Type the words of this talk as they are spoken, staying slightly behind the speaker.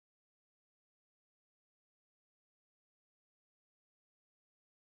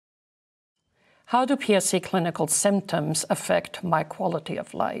How do PSC clinical symptoms affect my quality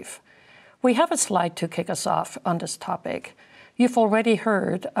of life? We have a slide to kick us off on this topic. You've already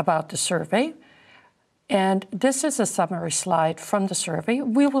heard about the survey, and this is a summary slide from the survey.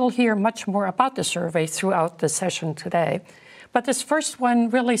 We will hear much more about the survey throughout the session today, but this first one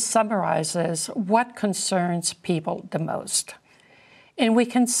really summarizes what concerns people the most. And we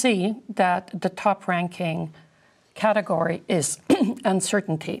can see that the top ranking category is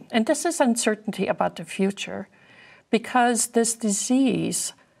uncertainty. And this is uncertainty about the future because this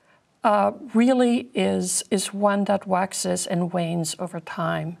disease really is one that waxes and wanes over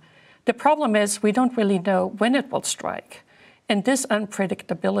time. The problem is we don't really know when it will strike. And this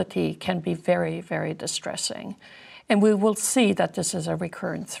unpredictability can be very, very distressing. And we will see that this is a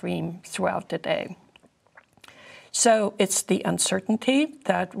recurrent theme throughout the day. So it's the uncertainty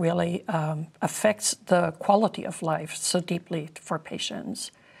that really affects the quality of life so deeply for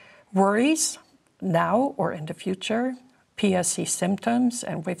patients. Worries now or in the future, PSC symptoms,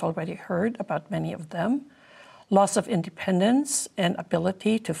 and we've already heard about many of them, loss of independence and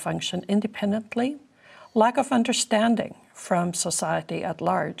ability to function independently, lack of understanding from society at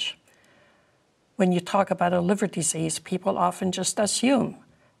large. When you talk about a liver disease, people often just assume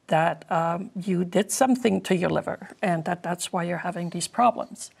that you did something to your liver and that's why you're having these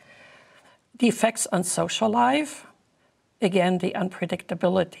problems. The effects on social life, again, the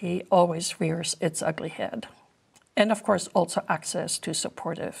unpredictability always rears its ugly head. And of course, also access to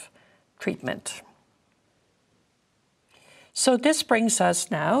supportive treatment. So this brings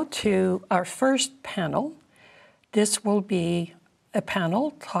us now to our first panel. This will be a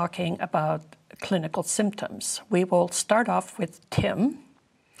panel talking about clinical symptoms. We will start off with Tim.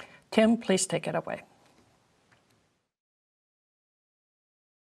 Tim, please take it away.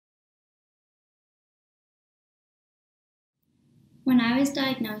 When I was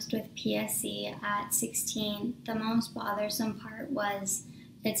diagnosed with PSC at 16, the most bothersome part was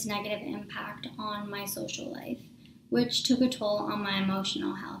its negative impact on my social life, which took a toll on my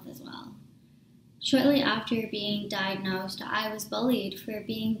emotional health as well. Shortly after being diagnosed, I was bullied for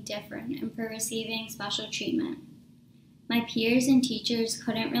being different and for receiving special treatment. My peers and teachers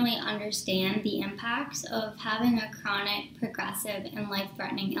couldn't really understand the impacts of having a chronic, progressive, and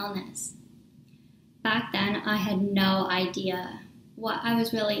life-threatening illness. Back then, I had no idea what I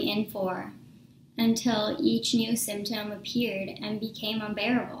was really in for until each new symptom appeared and became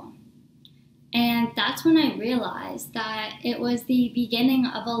unbearable. And that's when I realized that it was the beginning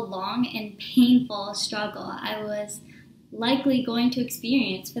of a long and painful struggle I was likely going to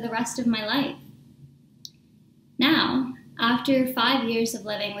experience for the rest of my life. Now, after 5 years of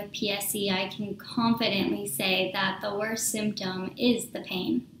living with PSC, I can confidently say that the worst symptom is the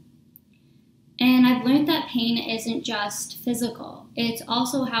pain. And I've learned that pain isn't just physical, it's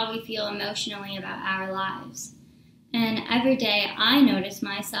also how we feel emotionally about our lives. And every day I notice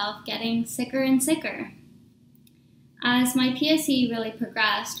myself getting sicker and sicker. As my PSC really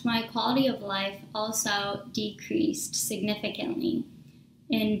progressed, my quality of life also decreased significantly,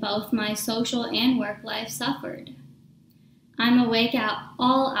 and both my social and work life suffered. I'm awake at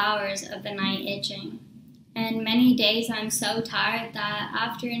all hours of the night itching, and many days I'm so tired that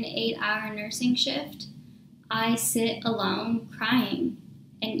after an 8-hour nursing shift, I sit alone crying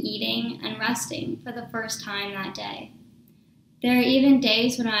and eating and resting for the first time that day. There are even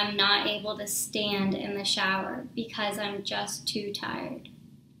days when I'm not able to stand in the shower because I'm just too tired.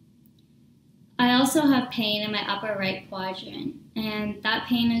 I also have pain in my upper right quadrant, and that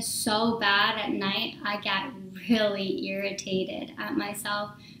pain is so bad at night I get really irritated at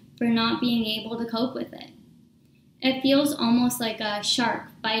myself for not being able to cope with it. It feels almost like a shark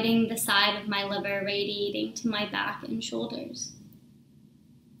biting the side of my liver, radiating to my back and shoulders.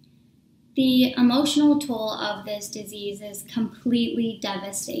 The emotional toll of this disease is completely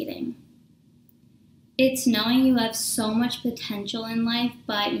devastating. It's knowing you have so much potential in life,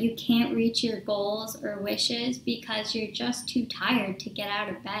 but you can't reach your goals or wishes because you're just too tired to get out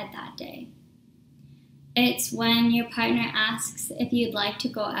of bed that day. It's when your partner asks if you'd like to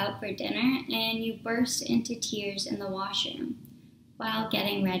go out for dinner and you burst into tears in the washroom while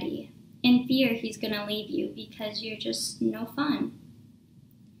getting ready, in fear he's going to leave you because you're just no fun.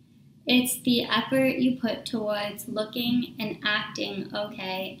 It's the effort you put towards looking and acting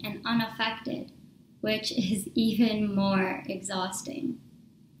okay and unaffected, which is even more exhausting.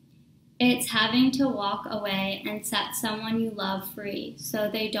 It's having to walk away and set someone you love free so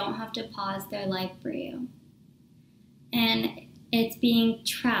they don't have to pause their life for you. And it's being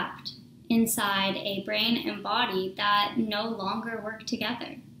trapped inside a brain and body that no longer work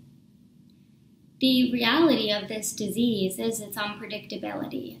together. The reality of this disease is its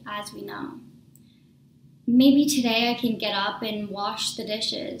unpredictability, as we know. Maybe today I can get up and wash the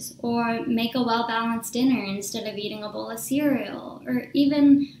dishes, or make a well-balanced dinner instead of eating a bowl of cereal, or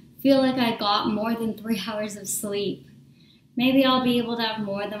even feel like I got more than 3 hours of sleep. Maybe I'll be able to have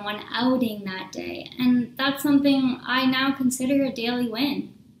more than one outing that day, and that's something I now consider a daily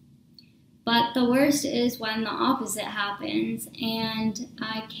win. But the worst is when the opposite happens and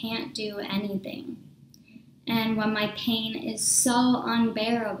I can't do anything. And when my pain is so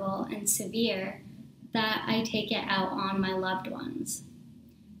unbearable and severe that I take it out on my loved ones.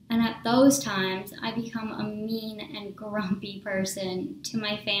 And at those times, I become a mean and grumpy person to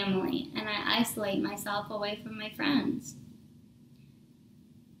my family, and I isolate myself away from my friends.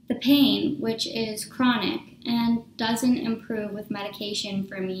 The pain, which is chronic and doesn't improve with medication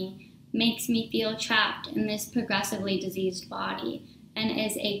for me, makes me feel trapped in this progressively diseased body and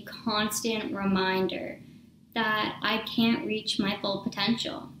is a constant reminder that I can't reach my full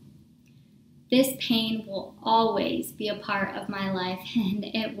potential. This pain will always be a part of my life, and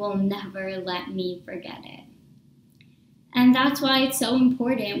it will never let me forget it. And that's why it's so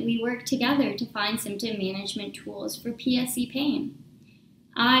important we work together to find symptom management tools for PSC pain.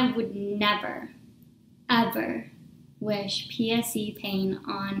 I would never, ever wish PSC pain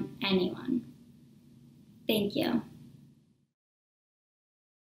on anyone. Thank you.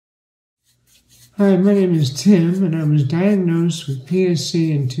 Hi, my name is Tim, and I was diagnosed with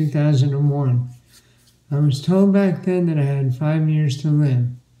PSC in 2001. I was told back then that I had 5 years to live.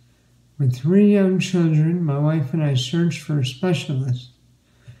 With 3 young children, my wife and I searched for a specialist.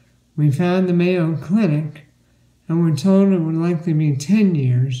 We found the Mayo Clinic, and were told it would likely be 10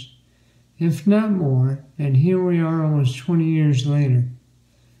 years, if not more, and here we are almost 20 years later.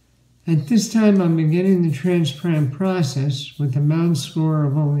 At this time, I'm beginning the transplant process with a MOUND score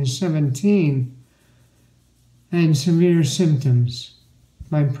of only 17 and severe symptoms.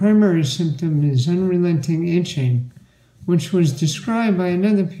 My primary symptom is unrelenting itching, which was described by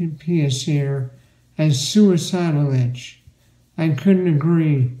another PSCer as suicidal itch. I couldn't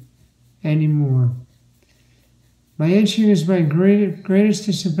agree anymore. My itching is my greatest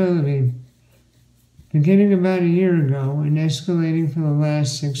disability, beginning about a year ago and escalating for the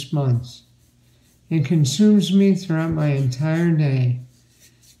last 6 months. It consumes me throughout my entire day,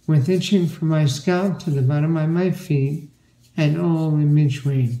 with itching from my scalp to the bottom of my feet and all in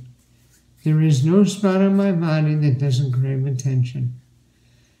between. There is no spot on my body that doesn't crave attention.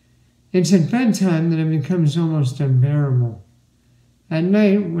 It's at bedtime that it becomes almost unbearable. At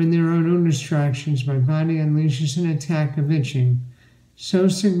night, when there are no distractions, my body unleashes an attack of itching so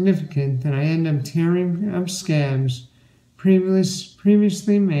significant that I end up tearing up scabs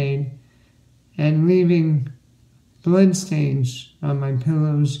previously made and leaving bloodstains on my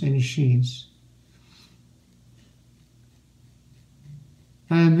pillows and sheets.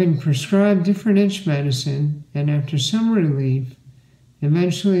 I have been prescribed different itch medicine, and after some relief,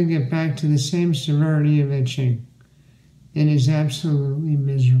 eventually get back to the same severity of itching. It is absolutely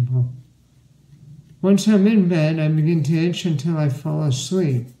miserable. Once I'm in bed, I begin to itch until I fall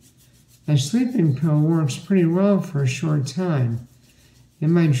asleep. A sleeping pill works pretty well for a short time.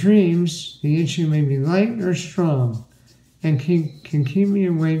 In my dreams, the itching may be light or strong and can keep me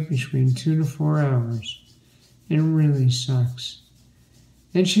awake between 2 to 4 hours. It really sucks.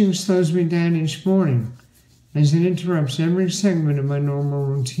 Itching slows me down each morning as it interrupts every segment of my normal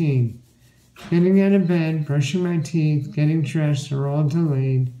routine. Getting out of bed, brushing my teeth, getting dressed are all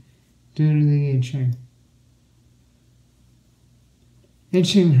delayed due to the itching.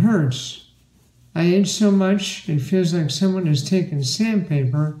 Itching hurts. I itch so much it feels like someone has taken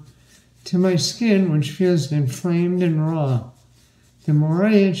sandpaper to my skin, which feels inflamed and raw. The more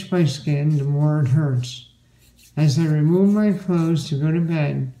I itch my skin, the more it hurts. As I remove my clothes to go to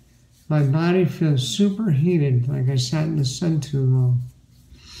bed, my body feels superheated, like I sat in the sun too long.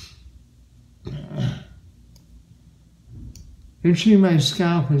 Itching my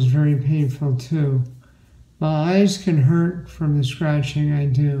scalp is very painful too. My eyes can hurt from the scratching I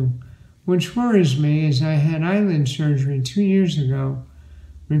do, which worries me as I had eyelid surgery 2 years ago,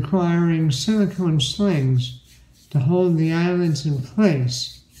 requiring silicone slings to hold the eyelids in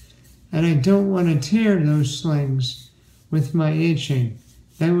place, and I don't want to tear those slings with my itching.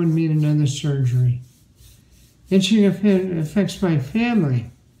 That would mean another surgery. Itching affects my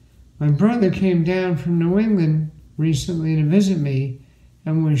family. My brother came down from New England recently to visit me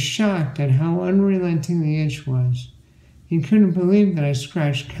and was shocked at how unrelenting the itch was. He couldn't believe that I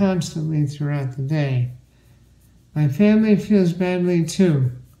scratched constantly throughout the day. My family feels badly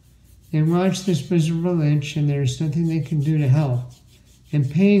too. They watch this miserable itch and there's nothing they can do to help. It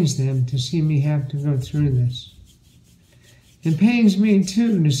pains them to see me have to go through this. It pains me,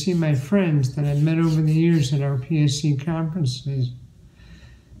 too, to see my friends that I've met over the years at our PSC conferences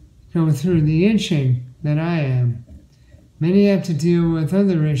go through the itching that I am. Many have to deal with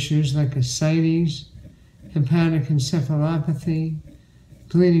other issues like ascites, hepatic encephalopathy,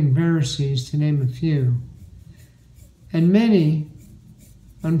 bleeding varices, to name a few. And many,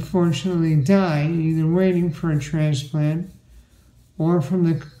 unfortunately, die either waiting for a transplant or from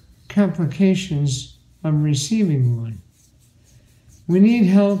the complications of receiving one. We need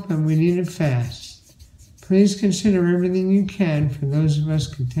help, and we need it fast. Please consider everything you can for those of us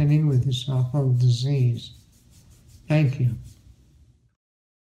contending with this awful disease. Thank you.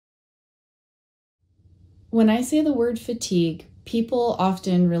 When I say the word fatigue, people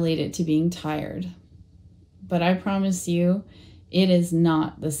often relate it to being tired. But I promise you, it is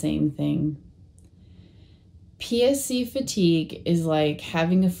not the same thing. PSC fatigue is like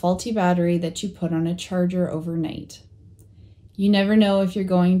having a faulty battery that you put on a charger overnight. You never know if you're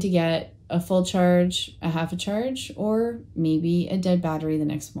going to get a full charge, a half a charge, or maybe a dead battery the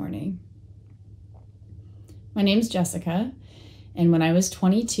next morning. My name's Jessica, and when I was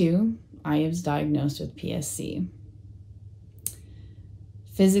 22, I was diagnosed with PSC.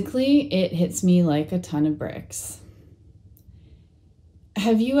 Physically, it hits me like a ton of bricks.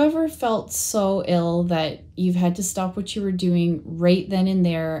 Have you ever felt so ill that you've had to stop what you were doing right then and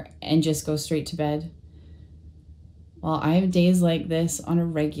there and just go straight to bed? Well, I have days like this on a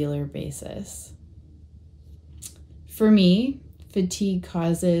regular basis. For me, fatigue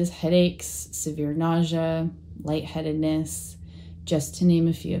causes headaches, severe nausea, lightheadedness, just to name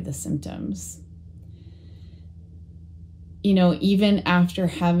a few of the symptoms. You know, even after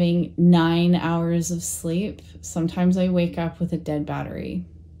having 9 hours of sleep, sometimes I wake up with a dead battery.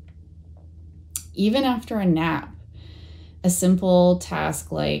 Even after a nap, a simple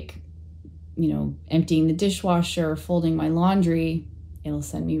task like, emptying the dishwasher or folding my laundry, it'll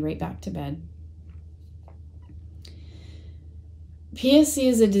send me right back to bed. PSC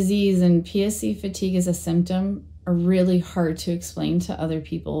is a disease, and PSC fatigue is a symptom are really hard to explain to other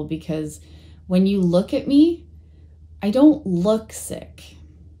people because when you look at me, I don't look sick.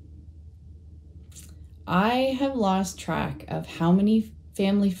 I have lost track of how many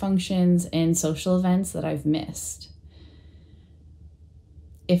family functions and social events that I've missed.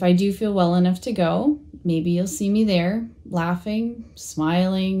 If I do feel well enough to go, maybe you'll see me there, laughing,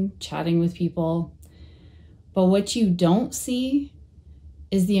 smiling, chatting with people. But what you don't see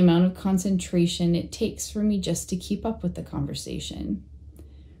is the amount of concentration it takes for me just to keep up with the conversation.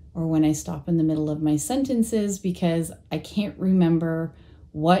 Or when I stop in the middle of my sentences because I can't remember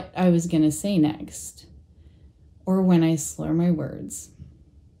what I was going to say next. Or when I slur my words.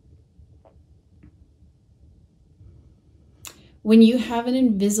 When you have an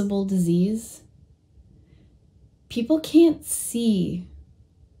invisible disease, people can't see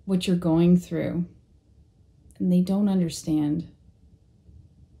what you're going through, and they don't understand.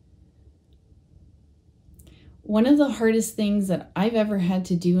 One of the hardest things that I've ever had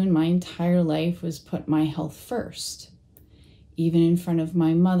to do in my entire life was put my health first, even in front of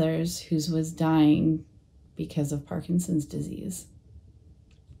my mother's, whose was dying because of Parkinson's disease.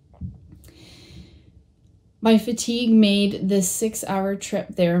 My fatigue made this 6-hour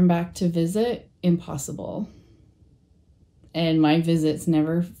trip there and back to visit impossible. And my visits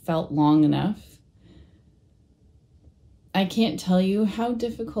never felt long enough. I can't tell you how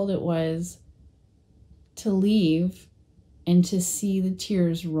difficult it was to leave and to see the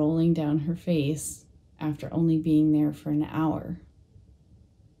tears rolling down her face after only being there for an hour.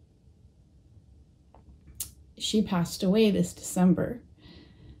 She passed away this December.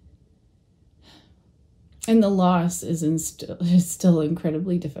 And the loss is still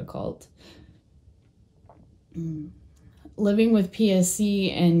incredibly difficult. Living with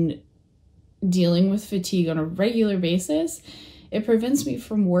PSC and dealing with fatigue on a regular basis, it prevents me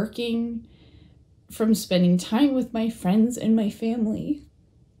from working, from spending time with my friends and my family.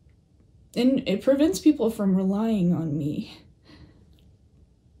 And it prevents people from relying on me.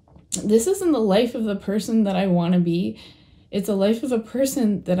 This isn't the life of the person that I want to be. It's a life of a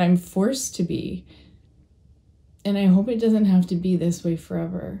person that I'm forced to be. And I hope it doesn't have to be this way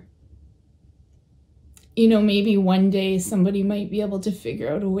forever. Maybe one day somebody might be able to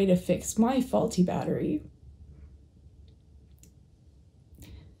figure out a way to fix my faulty battery.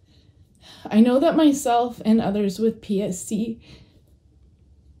 I know that myself and others with PSC,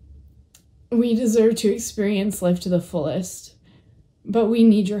 we deserve to experience life to the fullest, but we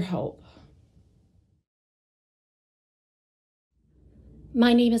need your help.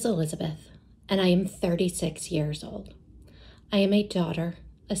 My name is Elizabeth, and I am 36 years old. I am a daughter,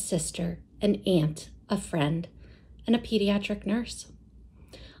 a sister, an aunt, a friend, and a pediatric nurse.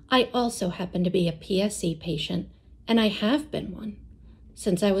 I also happen to be a PSC patient, and I have been one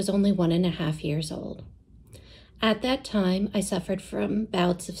since I was only 1.5 years old. At that time, I suffered from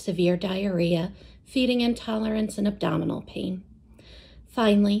bouts of severe diarrhea, feeding intolerance, and abdominal pain.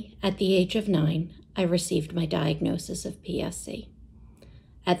 Finally, at the age of 9, I received my diagnosis of PSC.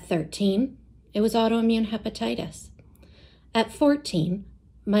 At 13, it was autoimmune hepatitis. At 14,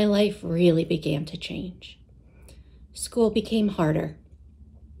 my life really began to change. School became harder.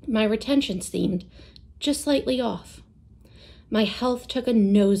 My retention seemed just slightly off. My health took a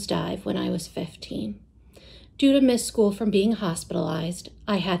nosedive when I was 15. Due to miss school from being hospitalized,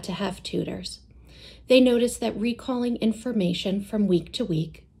 I had to have tutors. They noticed that recalling information from week to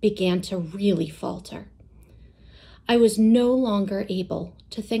week began to really falter. I was no longer able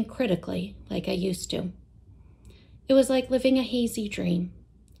to think critically like I used to. It was like living a hazy dream.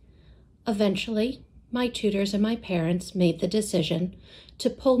 Eventually, my tutors and my parents made the decision to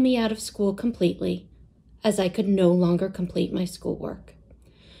pull me out of school completely, as I could no longer complete my schoolwork.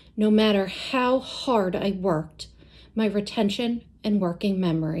 No matter how hard I worked, my retention and working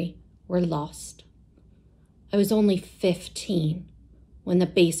memory were lost. I was only 15 when the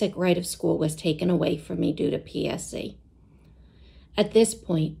basic right of school was taken away from me due to PSC. At this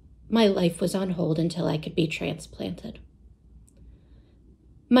point, my life was on hold until I could be transplanted.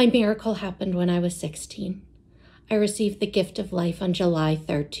 My miracle happened when I was 16. I received the gift of life on July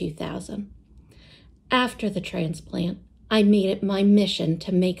 3rd, 2000. After the transplant, I made it my mission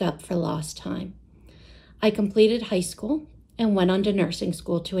to make up for lost time. I completed high school and went on to nursing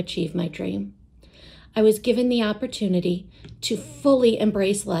school to achieve my dream. I was given the opportunity to fully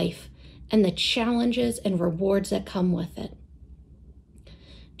embrace life and the challenges and rewards that come with it.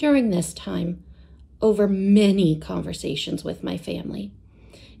 During this time, over many conversations with my family,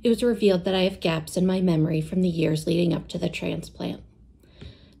 it was revealed that I have gaps in my memory from the years leading up to the transplant.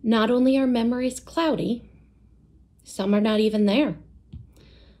 Not only are memories cloudy, some are not even there.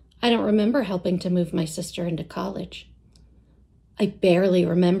 I don't remember helping to move my sister into college. I barely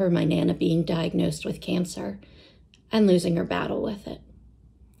remember my Nana being diagnosed with cancer and losing her battle with it.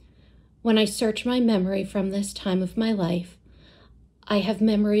 When I search my memory from this time of my life, I have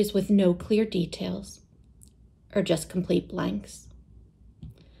memories with no clear details or just complete blanks.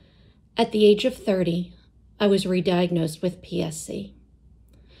 At the age of 30, I was re-diagnosed with PSC.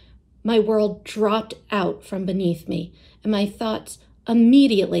 My world dropped out from beneath me, and my thoughts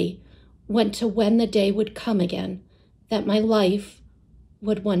immediately went to when the day would come again that my life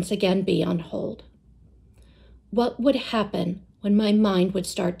would once again be on hold. What would happen when my mind would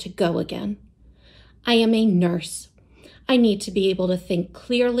start to go again? I am a nurse. I need to be able to think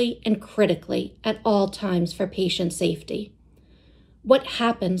clearly and critically at all times for patient safety. What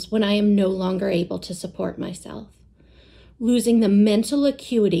happens when I am no longer able to support myself? Losing the mental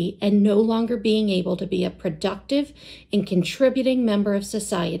acuity and no longer being able to be a productive and contributing member of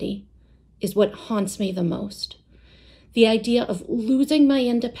society is what haunts me the most. The idea of losing my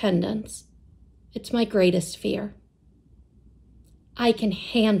independence, it's my greatest fear. I can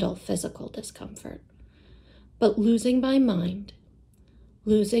handle physical discomfort, but losing my mind,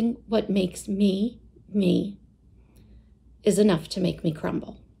 losing what makes me, me, is enough to make me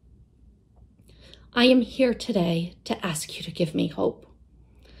crumble. I am here today to ask you to give me hope.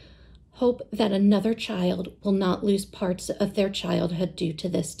 Hope that another child will not lose parts of their childhood due to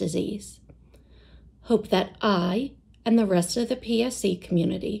this disease. Hope that I and the rest of the PSC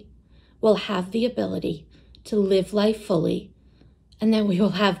community will have the ability to live life fully, and that we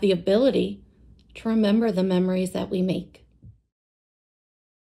will have the ability to remember the memories that we make.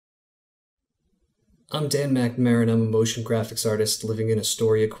 I'm Dan McNamara, and I'm a motion graphics artist living in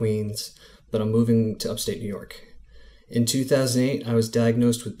Astoria, Queens, but I'm moving to upstate New York. In 2008, I was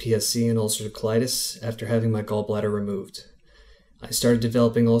diagnosed with PSC and ulcerative colitis after having my gallbladder removed. I started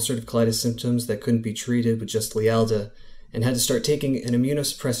developing ulcerative colitis symptoms that couldn't be treated with just Lialda and had to start taking an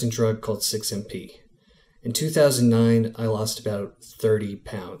immunosuppressant drug called 6-MP. In 2009, I lost about 30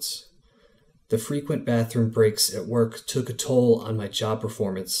 pounds. The frequent bathroom breaks at work took a toll on my job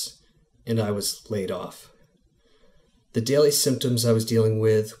performance, and I was laid off. The daily symptoms I was dealing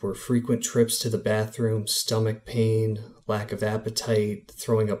with were frequent trips to the bathroom, stomach pain, lack of appetite,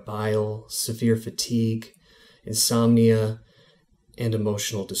 throwing up bile, severe fatigue, insomnia, and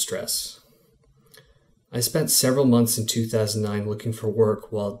emotional distress. I spent several months in 2009 looking for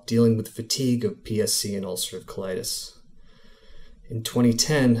work while dealing with fatigue of PSC and ulcerative colitis. In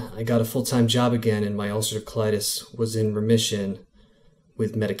 2010, I got a full-time job again, and my ulcerative colitis was in remission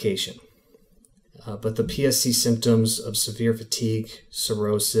with medication. But the PSC symptoms of severe fatigue,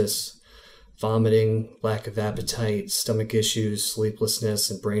 cirrhosis, Vomiting, lack of appetite, stomach issues, sleeplessness,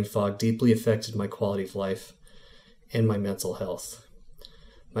 and brain fog deeply affected my quality of life and my mental health.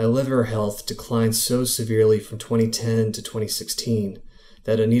 My liver health declined so severely from 2010 to 2016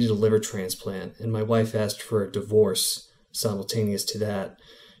 that I needed a liver transplant, and my wife asked for a divorce simultaneous to that.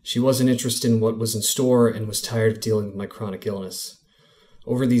 She wasn't interested in what was in store and was tired of dealing with my chronic illness.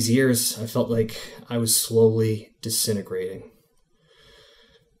 Over these years, I felt like I was slowly disintegrating.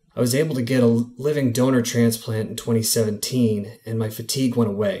 I was able to get a living donor transplant in 2017, and my fatigue went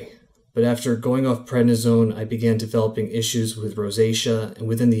away. But after going off prednisone, I began developing issues with rosacea, and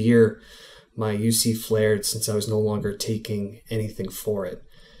within the year, my UC flared since I was no longer taking anything for it.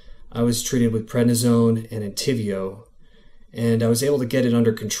 I was treated with prednisone and Entyvio, and I was able to get it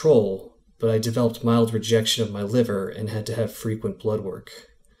under control, but I developed mild rejection of my liver and had to have frequent blood work.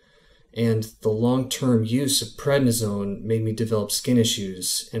 And the long-term use of prednisone made me develop skin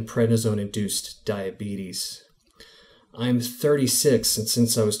issues, and prednisone-induced diabetes. I'm 36, and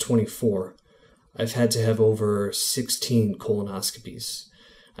since I was 24, I've had to have over 16 colonoscopies.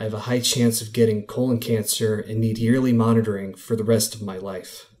 I have a high chance of getting colon cancer and need yearly monitoring for the rest of my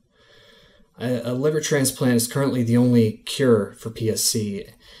life. A liver transplant is currently the only cure for PSC,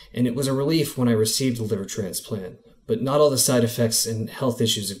 and it was a relief when I received a liver transplant. But not all the side effects and health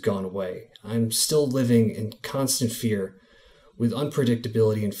issues have gone away. I'm still living in constant fear with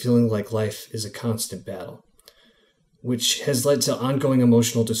unpredictability and feeling like life is a constant battle, which has led to ongoing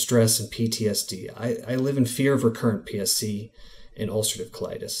emotional distress and PTSD. I live in fear of recurrent PSC and ulcerative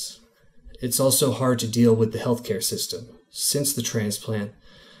colitis. It's also hard to deal with the healthcare system. Since the transplant,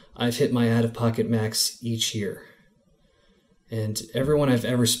 I've hit my out-of-pocket max each year. And everyone I've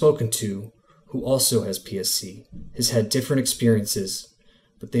ever spoken to who also has PSC has had different experiences,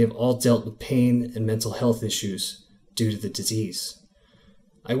 but they have all dealt with pain and mental health issues due to the disease.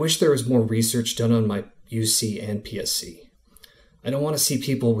 I wish there was more research done on my UC and PSC. I don't want to see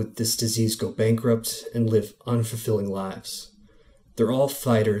people with this disease go bankrupt and live unfulfilling lives. They're all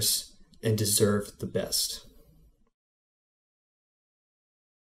fighters and deserve the best.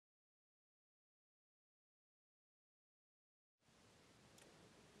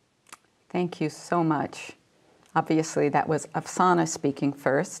 Thank you so much. Obviously, that was Afsana speaking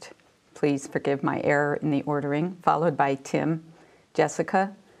first. Please forgive my error in the ordering, followed by Tim,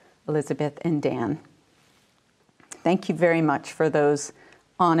 Jessica, Elizabeth, and Dan. Thank you very much for those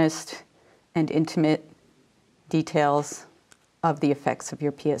honest and intimate details of the effects of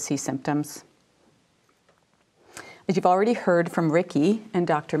your PSC symptoms. As you've already heard from Ricky and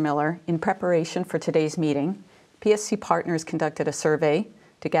Dr. Miller, in preparation for today's meeting, PSC Partners conducted a survey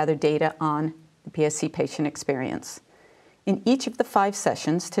to gather data on the PSC patient experience. In each of the 5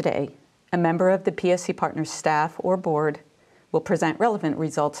 sessions today, a member of the PSC Partners staff or board will present relevant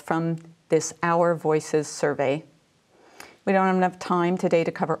results from this Our Voices survey. We don't have enough time today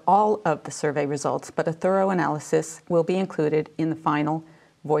to cover all of the survey results, but a thorough analysis will be included in the final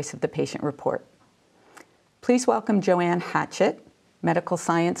Voice of the Patient report. Please welcome Joanne Hatchett, Medical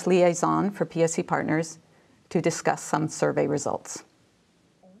Science Liaison for PSC Partners, to discuss some survey results.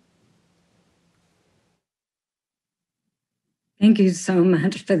 Thank you so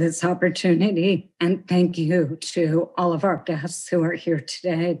much for this opportunity, and thank you to all of our guests who are here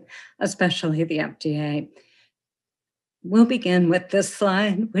today, especially the FDA. We'll begin with this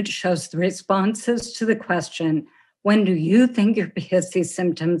slide, which shows the responses to the question, when do you think your PSC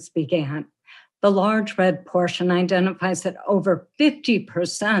symptoms began? The large red portion identifies that over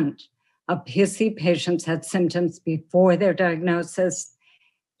 50% of PSC patients had symptoms before their diagnosis,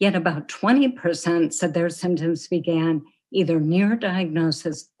 yet about 20% said their symptoms began either near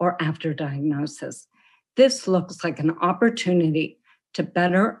diagnosis or after diagnosis. This looks like an opportunity to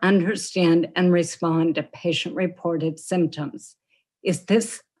better understand and respond to patient-reported symptoms. Is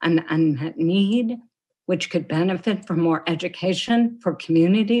this an unmet need, which could benefit from more education for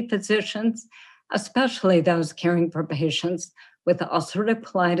community physicians, especially those caring for patients with ulcerative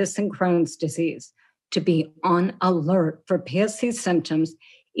colitis and Crohn's disease, to be on alert for PSC symptoms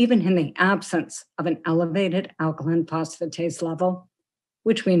even in the absence of an elevated alkaline phosphatase level,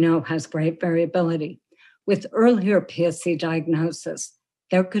 which we know has great variability. With earlier PSC diagnosis,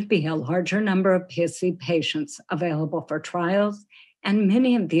 there could be a larger number of PSC patients available for trials, and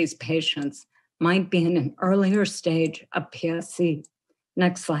many of these patients might be in an earlier stage of PSC.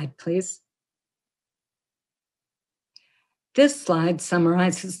 Next slide, please. This slide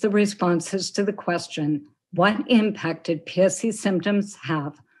summarizes the responses to the question, what impact did PSC symptoms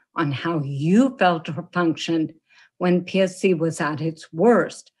have on how you felt or functioned when PSC was at its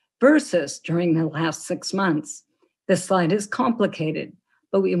worst versus during the last 6 months? This slide is complicated,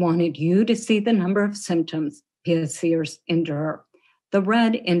 but we wanted you to see the number of symptoms PSCers endure. The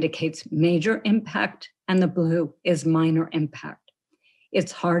red indicates major impact and the blue is minor impact.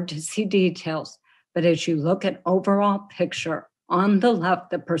 It's hard to see details, but as you look at overall picture, on the left,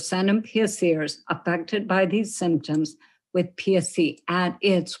 the percent of PSCers affected by these symptoms with PSC at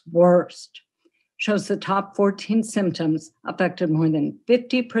its worst shows the top 14 symptoms affected more than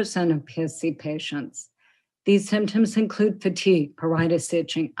 50% of PSC patients. These symptoms include fatigue, pruritus,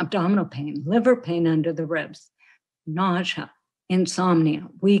 itching, abdominal pain, liver pain under the ribs, nausea, insomnia,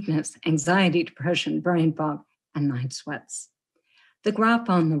 weakness, anxiety, depression, brain fog, and night sweats. The graph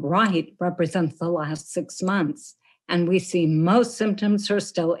on the right represents the last 6 months, and we see most symptoms are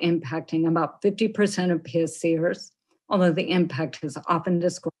still impacting about 50% of PSCers, although the impact is often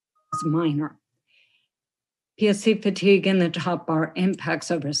described as minor. PSC fatigue in the top bar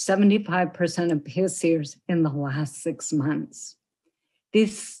impacts over 75% of PSCers in the last 6 months.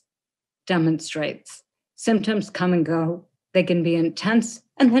 This demonstrates symptoms come and go. They can be intense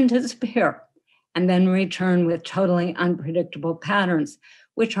and then disappear, and then return with totally unpredictable patterns,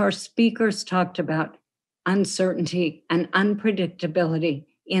 which our speakers talked about, uncertainty and unpredictability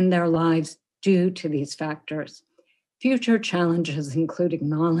in their lives due to these factors. Future challenges include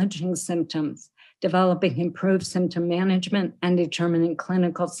acknowledging symptoms, developing improved symptom management, and determining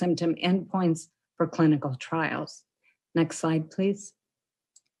clinical symptom endpoints for clinical trials. Next slide, please.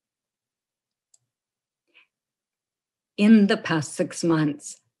 In the past 6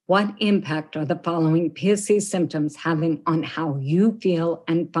 months, what impact are the following PSC symptoms having on how you feel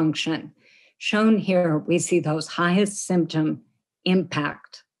and function? Shown here, we see those highest symptom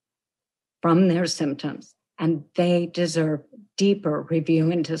impact from their symptoms, and they deserve deeper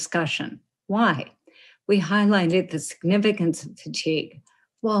review and discussion. Why? We highlighted the significance of fatigue.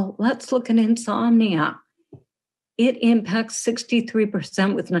 Well, let's look at insomnia. It impacts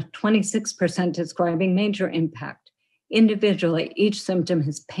 63% with 26% describing major impact. Individually, each symptom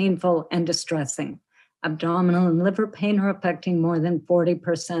is painful and distressing. Abdominal and liver pain are affecting more than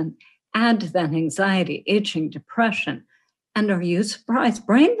 40%. Add to that anxiety, itching, depression, and are you surprised?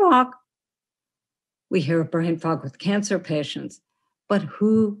 Brain fog. We hear of brain fog with cancer patients, but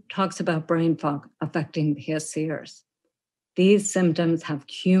who talks about brain fog affecting PSCers? These symptoms have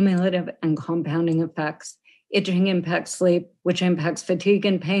cumulative and compounding effects. Itching impacts sleep, which impacts fatigue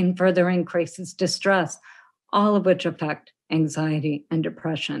and pain, further increases distress, all of which affect anxiety and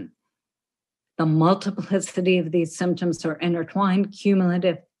depression. The multiplicity of these symptoms are intertwined,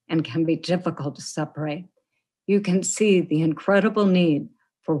 cumulative, and can be difficult to separate. You can see the incredible need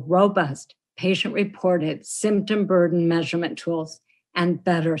for robust, patient-reported symptom burden measurement tools and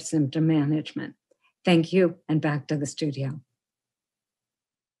better symptom management. Thank you, and back to the studio.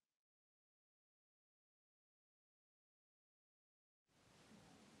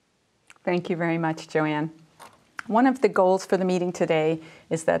 Thank you very much, Joanne. One of the goals for the meeting today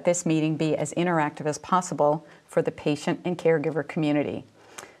is that this meeting be as interactive as possible for the patient and caregiver community.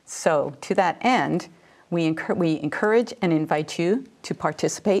 So to that end, we encourage and invite you to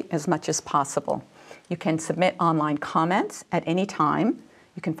participate as much as possible. You can submit online comments at any time.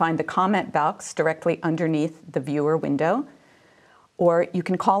 You can find the comment box directly underneath the viewer window, or you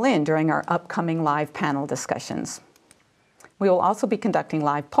can call in during our upcoming live panel discussions. We will also be conducting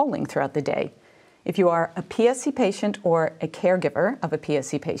live polling throughout the day. If you are a PSC patient or a caregiver of a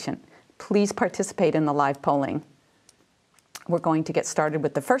PSC patient, please participate in the live polling. We're going to get started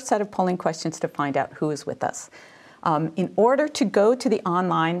with the first set of polling questions to find out who is with us. In order to go to the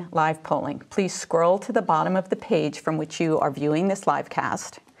online live polling, please scroll to the bottom of the page from which you are viewing this live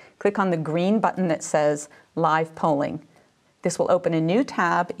cast. Click on the green button that says Live Polling. This will open a new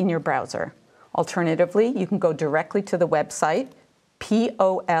tab in your browser. Alternatively, you can go directly to the website,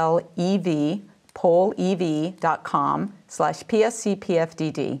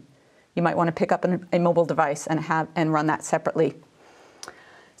 pollev.com/PSC-PFDD. You might want to pick up a mobile device and run that separately.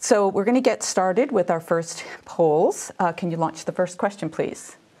 So we're going to get started with our first polls. Can you launch the first question,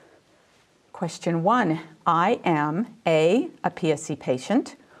 please? Question 1, I am A, PSC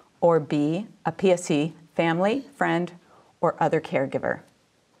patient, or B, a PSC family, friend, or other caregiver.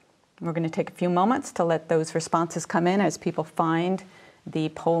 We're going to take a few moments to let those responses come in as people find the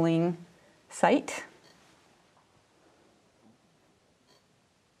polling site.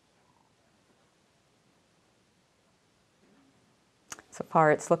 So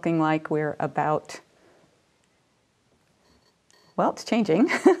far, it's looking like we're about, well, it's changing.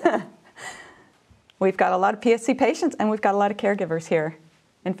 We've got a lot of PSC patients and we've got a lot of caregivers here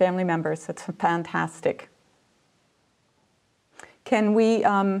and family members. It's fantastic. Can we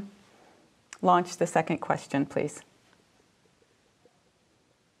launch the second question, please?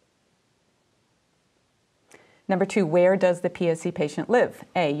 Number 2, where does the PSC patient live?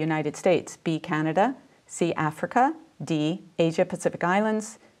 A, United States. B, Canada. C, Africa. D, Asia Pacific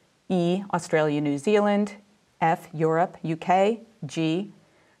Islands. E, Australia, New Zealand. F, Europe, UK. G,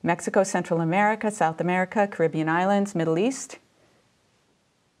 Mexico, Central America, South America, Caribbean Islands, Middle East.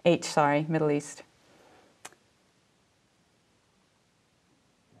 H, sorry, Middle East.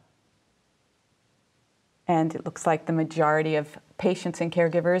 And it looks like the majority of patients and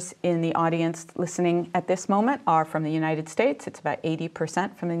caregivers in the audience listening at this moment are from the United States. It's about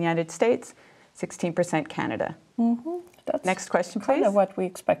 80% from the United States, 16% Canada. That's next question, please. Kind of what we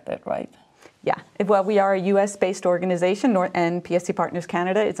expected, right? Yeah. Well, we are a US-based organization, and PSC Partners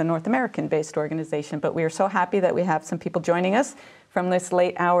Canada is a North American-based organization, but we are so happy that we have some people joining us from this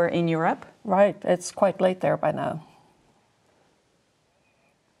late hour in Europe. Right. It's quite late there by now.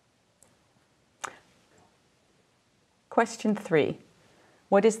 Question 3.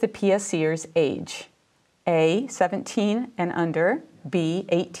 What is the PSCer's age? A, 17 and under. B,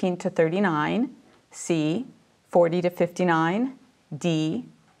 18 to 39. C, 40 to 59. D,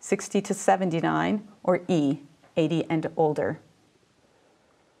 60 to 79. Or E, 80 and older.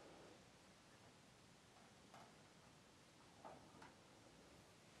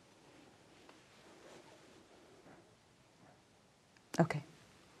 Okay.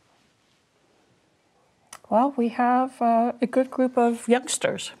 Well, we have a good group of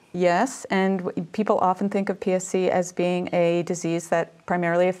youngsters. Yes, and people often think of PSC as being a disease that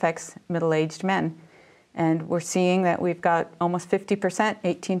primarily affects middle-aged men. And we're seeing that we've got almost 50%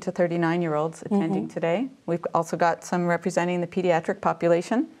 18 to 39-year-olds attending today. We've also got some representing the pediatric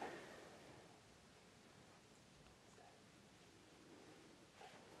population.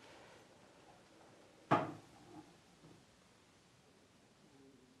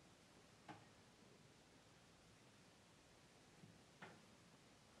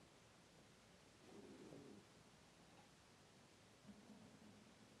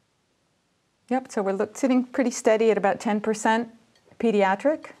 Yep, so we're sitting pretty steady at about 10%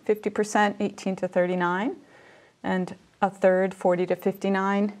 pediatric, 50% 18 to 39, and a third 40 to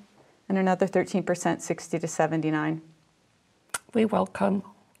 59, and another 13% 60 to 79. We welcome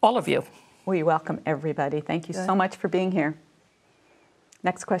all of you. We welcome everybody. Thank you so much for being here.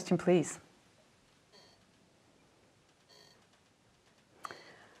 Next question, please.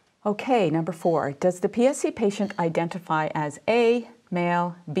 Okay, number 4. Does the PSC patient identify as A,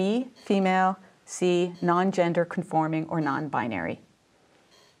 male, B, female, C, non-gender conforming or non-binary?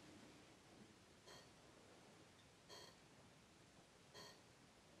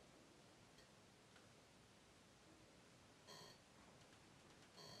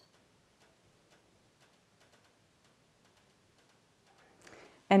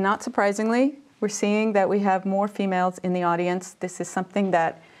 And not surprisingly, we're seeing that we have more females in the audience. This is something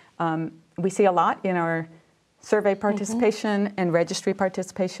that we see a lot in our survey participation and registry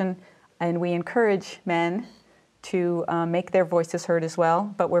participation, and we encourage men to make their voices heard as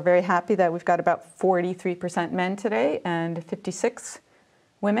well. But we're very happy that we've got about 43% men today and 56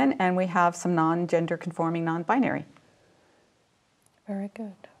 women, and we have some non-gender conforming, non-binary. Very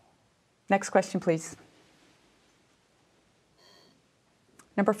good. Next question, please.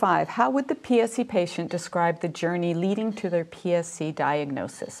 Number 5, how would the PSC patient describe the journey leading to their PSC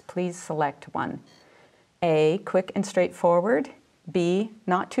diagnosis? Please select one. A, quick and straightforward. B,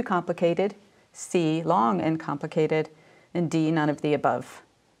 not too complicated. C, long and complicated. And D, none of the above.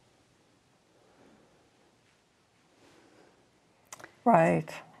 Right.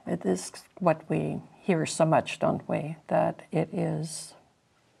 It is what we hear so much, don't we? That it is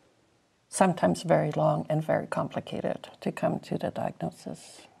sometimes very long and very complicated to come to the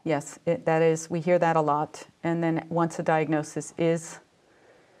diagnosis. Yes, that is, we hear that a lot. And then once a diagnosis is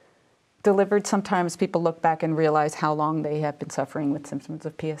delivered, sometimes people look back and realize how long they have been suffering with symptoms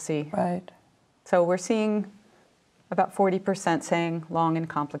of PSC. Right. So we're seeing about 40% saying long and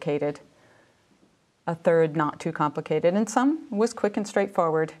complicated, a third not too complicated, and some was quick and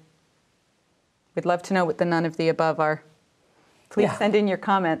straightforward. We'd love to know what the none of the above are. Please send in your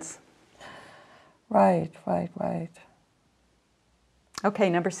comments. Right. Okay,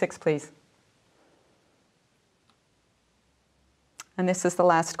 number 6, please. And this is the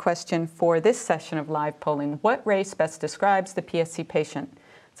last question for this session of live polling. What race best describes the PSC patient?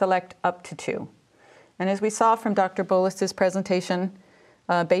 Select up to 2. And as we saw from Dr. Bolus's presentation,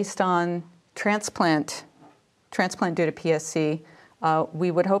 based on transplant due to PSC,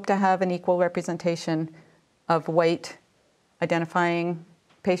 we would hope to have an equal representation of white identifying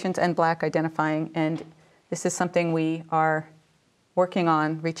patients and black identifying. And this is something we are working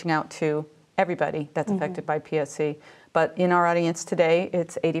on, reaching out to everybody that's affected by PSC. But in our audience today,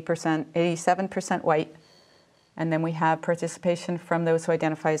 it's 87% white, And then we have participation from those who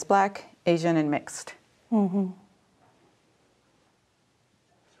identify as Black, Asian, and mixed.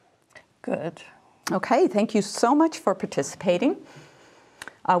 Good. Okay, thank you so much for participating.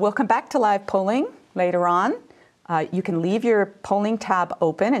 We'll come back to live polling later on. You can leave your polling tab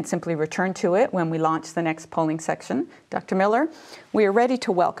open and simply return to it when we launch the next polling section. Dr. Miller, we are ready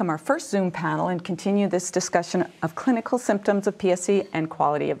to welcome our first Zoom panel and continue this discussion of clinical symptoms of PSC and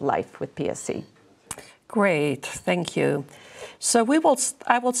quality of life with PSC. Great, thank you. So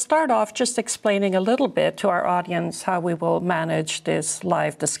I will start off just explaining a little bit to our audience how we will manage this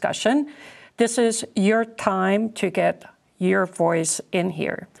live discussion. This is your time to get your voice in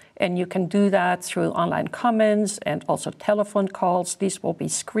here. And you can do that through online comments and also telephone calls. These will be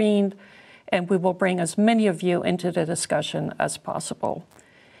screened, and we will bring as many of you into the discussion as possible.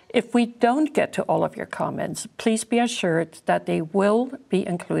 If we don't get to all of your comments, please be assured that they will be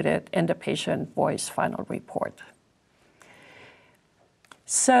included in the patient voice final report.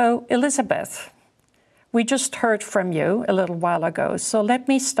 So, Elizabeth, we just heard from you a little while ago, so let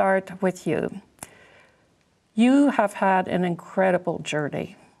me start with you. You have had an incredible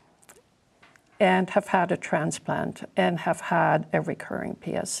journey and have had a transplant and have had a recurring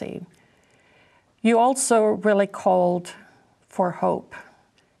PSC. You also really called for hope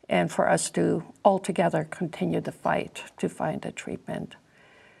and for us to all together continue the fight to find a treatment.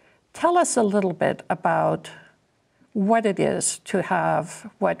 Tell us a little bit about what it is to have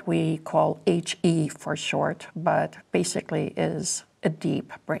what we call HE for short, but basically is a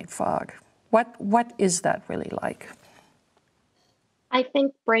deep brain fog. What is that really like? I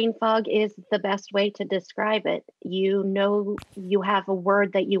think brain fog is the best way to describe it. You know you have a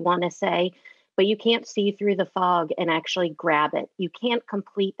word that you want to say, but you can't see through the fog and actually grab it. You can't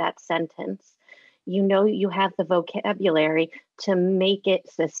complete that sentence. You know you have the vocabulary to make it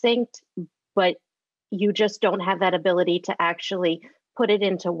succinct, but you just don't have that ability to actually put it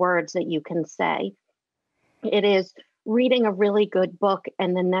into words that you can say. It is reading a really good book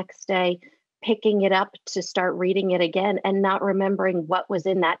and the next day picking it up to start reading it again and not remembering what was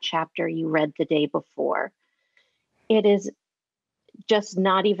in that chapter you read the day before. It is just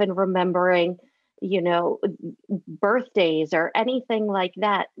not even remembering, birthdays or anything like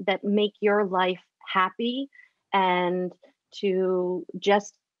that that make your life happy and to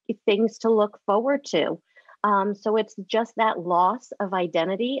just things to look forward to. So it's just that loss of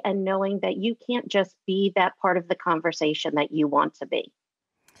identity and knowing that you can't just be that part of the conversation that you want to be.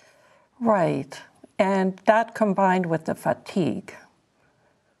 Right. And that combined with the fatigue.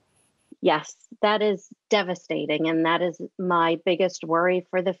 Yes, that is devastating. And that is my biggest worry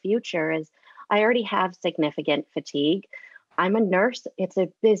for the future is I already have significant fatigue. I'm a nurse. It's a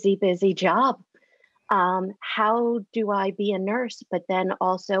busy, busy job. How do I be a nurse, but then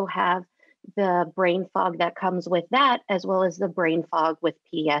also have the brain fog that comes with that, as well as the brain fog with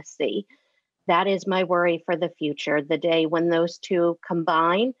PSC? That is my worry for the future, the day when those two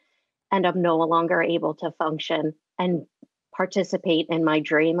combine and I'm no longer able to function and participate in my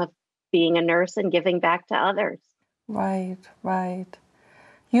dream of being a nurse and giving back to others. Right, right.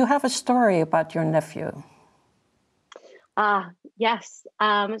 You have a story about your nephew. Yes.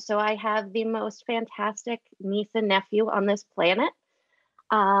 So I have the most fantastic niece and nephew on this planet.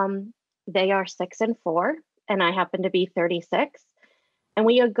 They are 6 and 4, and I happen to be 36. And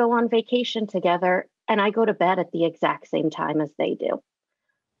we go on vacation together, and I go to bed at the exact same time as they do.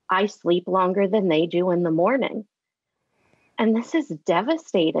 I sleep longer than they do in the morning. And this is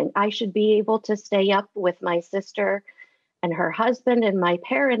devastating. I should be able to stay up with my sister and her husband and my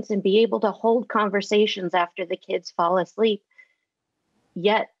parents and be able to hold conversations after the kids fall asleep.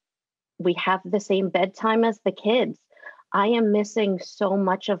 Yet we have the same bedtime as the kids. I am missing so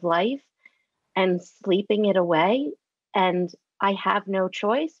much of life and sleeping it away. And I have no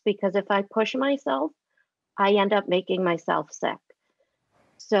choice because if I push myself, I end up making myself sick.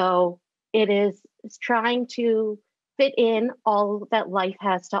 So it is trying to fit in all that life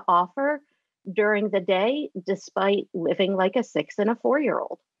has to offer during the day, despite living like a 6 and a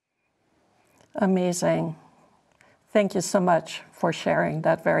 4-year-old. Amazing. Thank you so much for sharing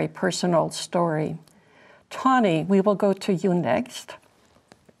that very personal story. Tawny, we will go to you next.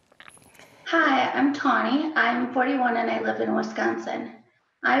 Hi, I'm Tawny. I'm 41 and I live in Wisconsin.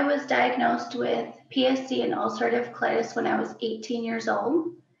 I was diagnosed with PSC and ulcerative colitis when I was 18 years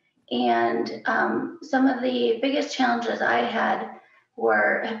old. And some of the biggest challenges I had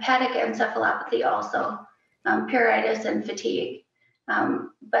were hepatic encephalopathy also, pruritus and fatigue.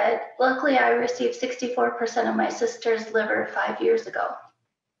 But luckily I received 64% of my sister's liver 5 years ago.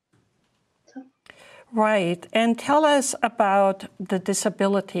 Right. And tell us about the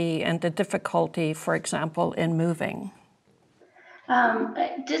disability and the difficulty, for example, in moving.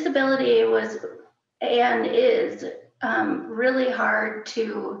 Disability was and is really hard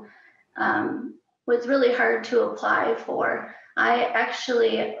to apply for. I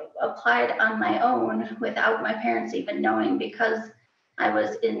actually applied on my own without my parents even knowing, because I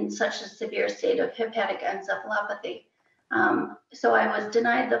was in such a severe state of hepatic encephalopathy. So I was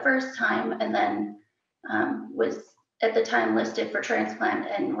denied the first time, and then was at the time listed for transplant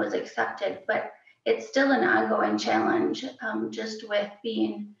and was accepted. But it's still an ongoing challenge, just with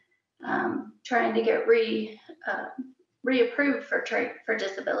being trying to get reapproved for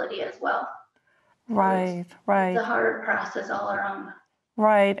disability as well. Right, So right. It's a hard process all around.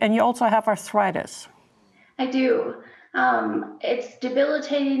 Right, and you also have arthritis. I do. It's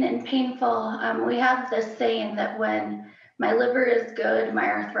debilitating and painful. We have this saying that when my liver is good, my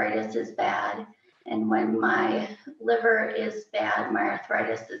arthritis is bad. And when my liver is bad, my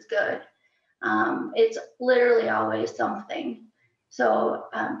arthritis is good. It's literally always something. So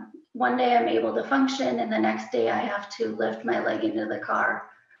one day I'm able to function, and the next day I have to lift my leg into the car,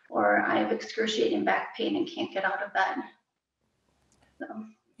 or I have excruciating back pain and can't get out of bed. So.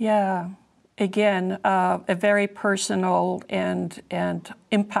 Yeah. Again, a very personal and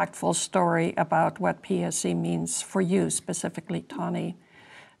impactful story about what PSC means for you, specifically, Tani.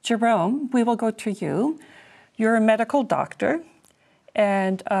 Jerome, we will go to you. You're a medical doctor,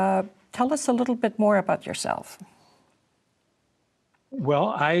 and tell us a little bit more about yourself. Well,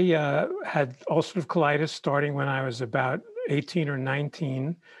 I had ulcerative colitis starting when I was about 18 or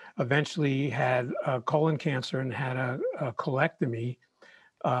 19, eventually had colon cancer and had a colectomy.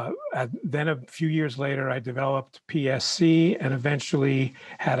 Then a few years later, I developed PSC and eventually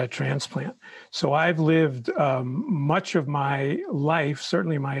had a transplant. So I've lived much of my life,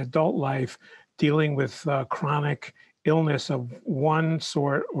 certainly my adult life, dealing with chronic illness of one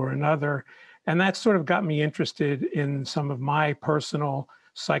sort or another. And that sort of got me interested in some of my personal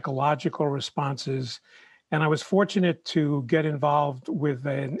psychological responses. And I was fortunate to get involved with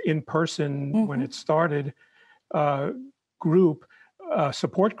an in-person, when it started, group,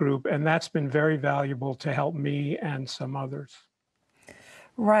 support group, and that's been very valuable to help me and some others.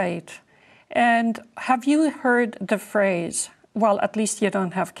 Right. And have you heard the phrase, well, at least you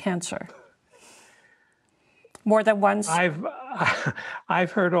don't have cancer? More than once?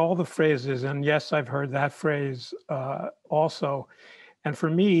 I've heard all the phrases, and yes, I've heard that phrase also. And for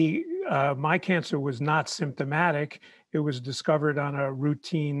me, my cancer was not symptomatic. It was discovered on a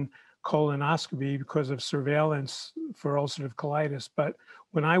routine colonoscopy because of surveillance for ulcerative colitis. But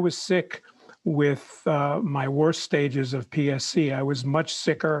when I was sick with my worst stages of PSC, I was much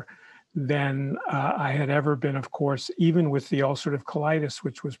sicker than I had ever been, of course, even with the ulcerative colitis,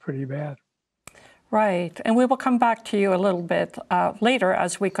 which was pretty bad. Right, and we will come back to you a little bit later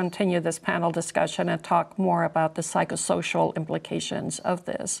as we continue this panel discussion and talk more about the psychosocial implications of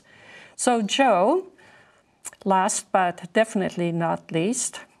this. So Joe, last but definitely not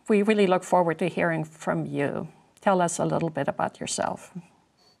least, we really look forward to hearing from you. Tell us a little bit about yourself.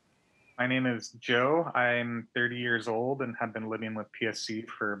 My name is Joe. I'm 30 years old and have been living with PSC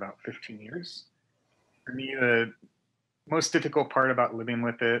for about 15 years. For me, the most difficult part about living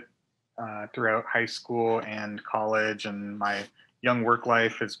with it throughout high school and college and my young work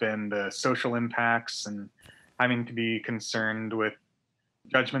life has been the social impacts and having to be concerned with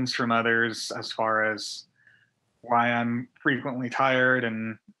judgments from others as far as why I'm frequently tired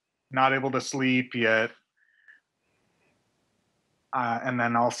and not able to sleep yet. And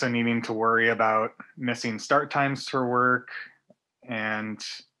then also needing to worry about missing start times for work and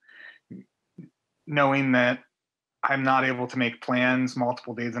knowing that I'm not able to make plans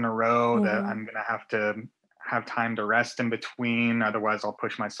multiple days in a row, that I'm going to have time to rest in between. Otherwise, I'll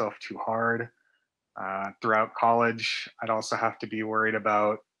push myself too hard. Throughout college, I'd also have to be worried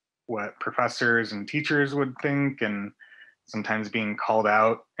about what professors and teachers would think, and sometimes being called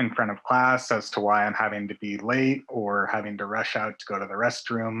out in front of class as to why I'm having to be late or having to rush out to go to the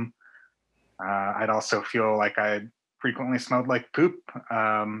restroom. I'd also feel like I frequently smelled like poop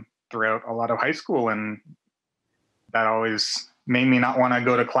throughout a lot of high school, and that always made me not want to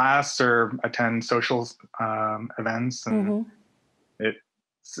go to class or attend social events. And it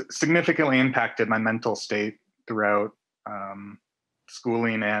significantly impacted my mental state throughout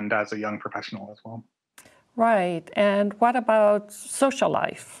schooling and as a young professional as well. Right. And what about social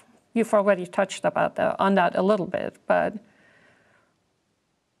life? You've already touched on that a little bit, but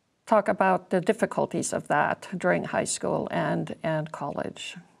talk about the difficulties of that during high school and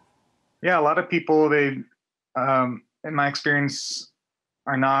college. Yeah, a lot of people, in my experience,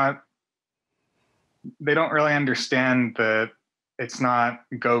 are not they don't really understand that it's not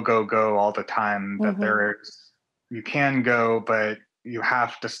go, go, go all the time, that you can go, but you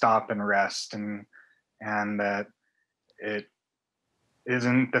have to stop and rest, and that it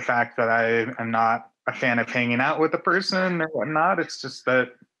isn't the fact that I am not a fan of hanging out with a person or whatnot. It's just that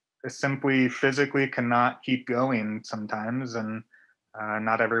it simply physically cannot keep going sometimes, and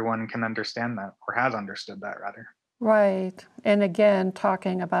not everyone can understand that, or has understood that rather. Right. And again,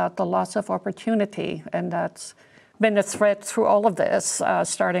 talking about the loss of opportunity, and that's been a thread through all of this,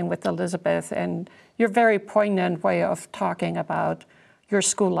 starting with Elizabeth, and your very poignant way of talking about your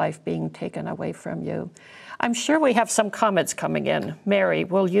school life being taken away from you. I'm sure we have some comments coming in. Mary,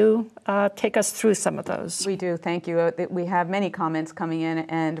 will you take us through some of those? We do, thank you. We have many comments coming in,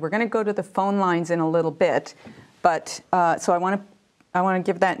 and we're going to go to the phone lines in a little bit. But so I want to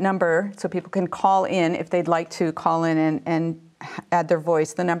give that number so people can call in if they'd like to call in and add their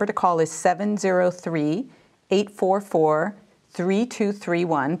voice. The number to call is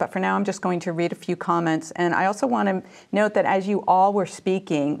 703-844-3231. But for now, I'm just going to read a few comments. And I also want to note that as you all were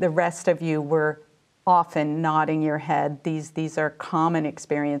speaking, the rest of you were often nodding your head. These are common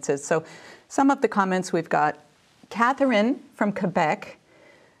experiences. So some of the comments we've got. Catherine from Quebec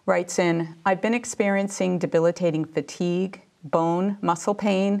writes in, I've been experiencing debilitating fatigue, bone, muscle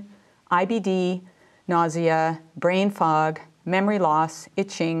pain, IBD, nausea, brain fog, memory loss,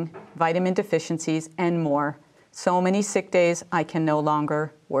 itching, vitamin deficiencies, and more. So many sick days I can no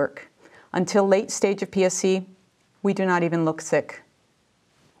longer work. Until late stage of PSC, we do not even look sick.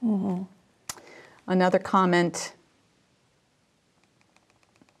 Mm-hmm. Another comment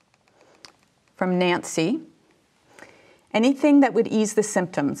from Nancy. Anything that would ease the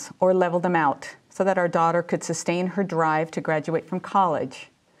symptoms or level them out so that our daughter could sustain her drive to graduate from college,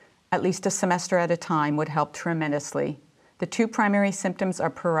 at least a semester at a time, would help tremendously. The two primary symptoms are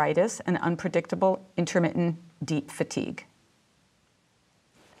pruritus and unpredictable, intermittent, deep fatigue.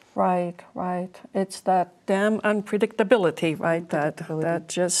 Right, right. It's that damn unpredictability, right, that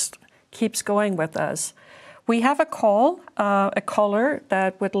just keeps going with us. We have a caller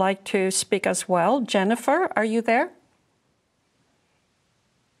that would like to speak as well. Jennifer, are you there?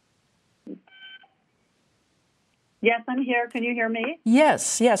 Yes, I'm here. Can you hear me?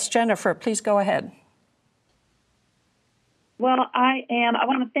 Yes, yes, Jennifer, please go ahead. Well, I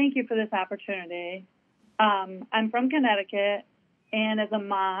want to thank you for this opportunity. I'm from Connecticut, and as a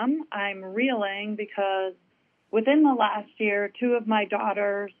mom, I'm reeling because within the last year, 2 of my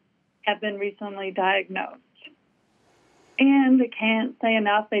daughters have been recently diagnosed. And I can't say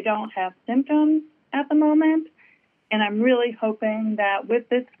enough, they don't have symptoms at the moment. And I'm really hoping that with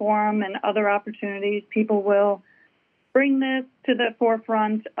this forum and other opportunities, people will bring this to the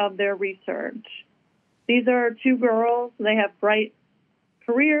forefront of their research. These are 2 girls. They have bright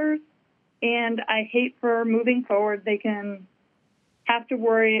careers, and I hate for moving forward, they can have to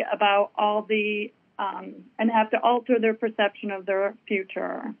worry about all the, and have to alter their perception of their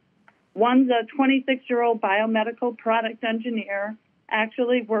future. One's a 26-year-old biomedical product engineer,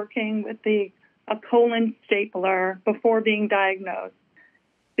 actually working with a colon stapler before being diagnosed.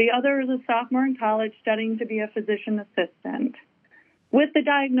 The other is a sophomore in college studying to be a physician assistant. With the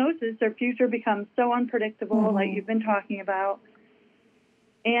diagnosis, their future becomes so unpredictable, like you've been talking about.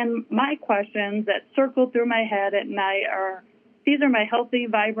 And my questions that circle through my head at night are, these are my healthy,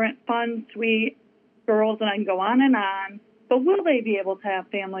 vibrant, fun, sweet girls, and I can go on and on. But will they be able to have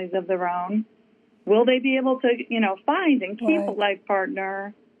families of their own? Will they be able to, find and keep a life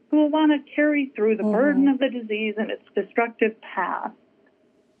partner who will want to carry through the burden of the disease and its destructive path?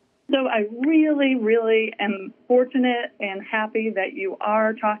 So I really, really am fortunate and happy that you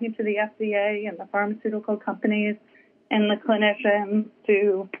are talking to the FDA and the pharmaceutical companies and the clinicians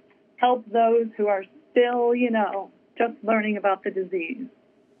to help those who are still, just learning about the disease.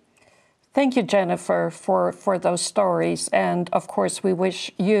 Thank you, Jennifer, for those stories. And of course, we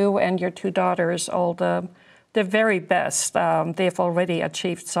wish you and your 2 daughters all the very best. They've already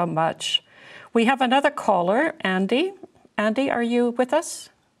achieved so much. We have another caller, Andy. Andy, are you with us?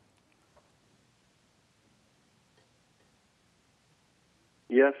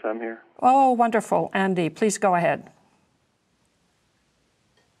 Yes, I'm here. Oh, wonderful. Andy, please go ahead.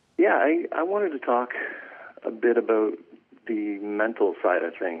 Yeah, I wanted to talk a bit about the mental side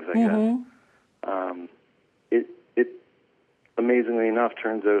of things, I guess. It amazingly enough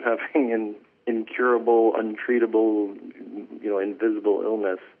turns out having an incurable, untreatable, invisible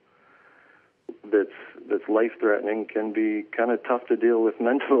illness that's life-threatening can be kind of tough to deal with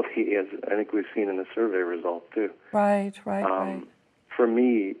mentally, as I think we've seen in the survey result too. Right. For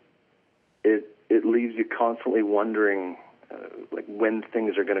me, it leaves you constantly wondering, when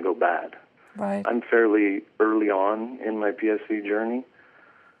things are going to go bad. Right. I'm fairly early on in my PSC journey.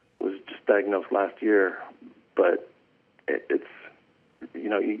 Was just diagnosed last year, but it's, you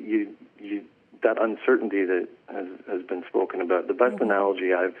know, you that uncertainty that has been spoken about. The best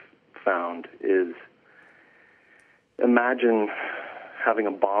analogy I've found is, imagine having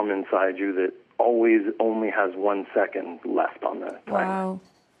a bomb inside you that always only has 1 second left on the timer. Wow.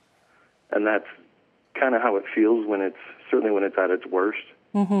 And that's kind of how it feels when it's, certainly when it's at its worst.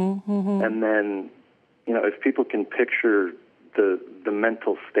 And then, you know, if people can picture the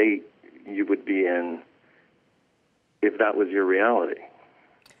mental state you would be in if that was your reality,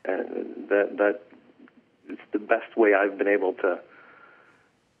 and that it's the best way I've been able to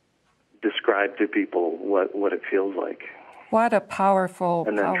describe to people what it feels like. What a powerful...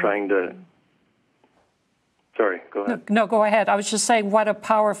 And then trying to... Sorry, go ahead. No, go ahead. I was just saying, what a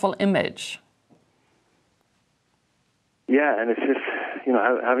powerful image. Yeah, and it's just, you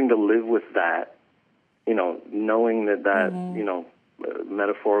know, having to live with that, you know, knowing that, you know,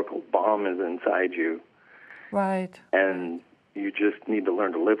 metaphorical bomb is inside you. Right. And you just need to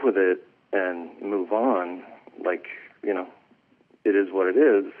learn to live with it and move on. Like, you know, it is what it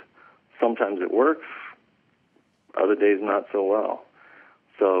is. Sometimes it works, other days not so well.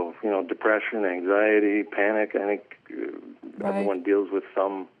 So, you know, depression, anxiety, panic, I think everyone deals with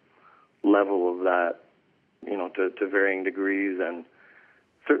some level of that, you know, to varying degrees, and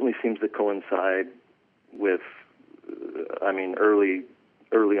certainly seems to coincide with, I mean, early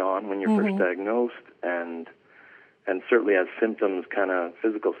on when you're first diagnosed, and certainly as symptoms, kind of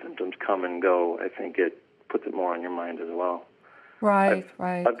physical symptoms come and go, I think it puts it more on your mind as well. Right,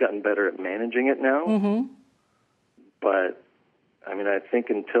 I've gotten better at managing it now, but I mean, I think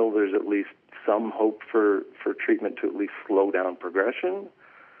until there's at least some hope for treatment to at least slow down progression,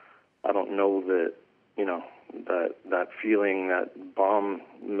 I don't know that, you know, that feeling, that bomb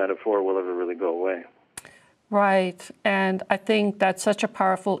metaphor will ever really go away. Right, and I think that's such a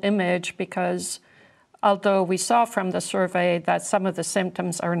powerful image, because although we saw from the survey that some of the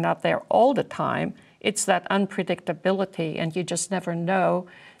symptoms are not there all the time, it's that unpredictability, and you just never know.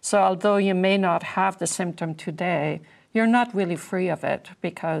 So although you may not have the symptom today, you're not really free of it,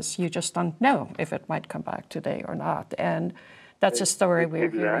 because you just don't know if it might come back today or not. And that's a story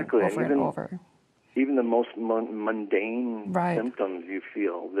we're hearing over and over. Even the most mundane symptoms you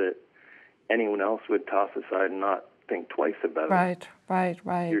feel that anyone else would toss aside and not think twice about. Right.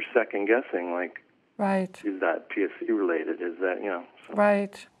 You're second guessing, like, is that PSC related? Is that, you know? So.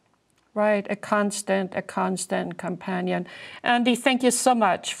 Right. A constant companion. Andy, thank you so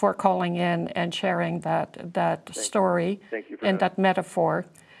much for calling in and sharing that story and that metaphor.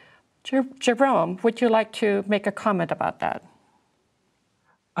 Jerome, would you like to make a comment about that?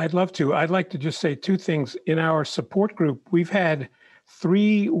 I'd love to. I'd like to just say two things. In our support group, we've had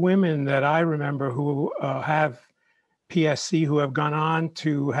 3 women that I remember who have PSC, who have gone on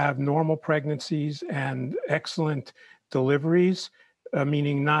to have normal pregnancies and excellent deliveries,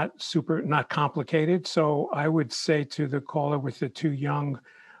 meaning not complicated. So I would say to the caller with the 2 young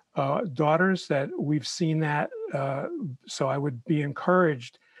daughters that we've seen that. So I would be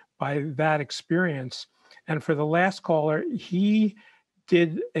encouraged by that experience. And for the last caller, he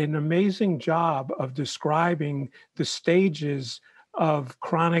did an amazing job of describing the stages of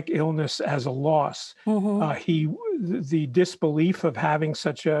chronic illness as a loss. The disbelief of having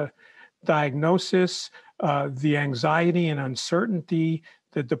such a diagnosis, the anxiety and uncertainty,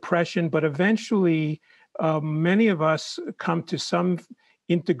 the depression, but eventually many of us come to some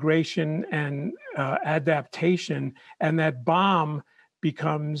integration and adaptation, and that bomb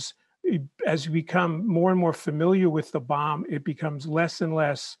becomes, as we become more and more familiar with the bomb, it becomes less and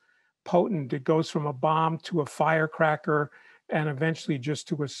less potent. It goes from a bomb to a firecracker and eventually just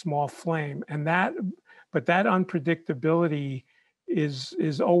to a small flame. And but that unpredictability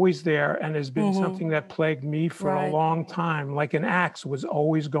is always there, and has been something that plagued me for a long time. Like an axe was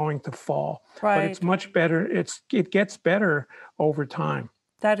always going to fall. But it's much better. It gets better over time.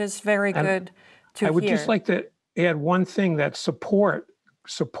 That is very good to hear. I would just like to add one thing, that support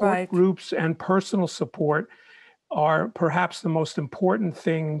groups and personal support are perhaps the most important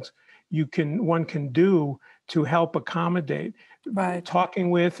things one can do to help accommodate. Talking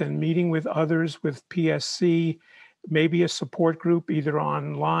with and meeting with others with PSC, maybe a support group either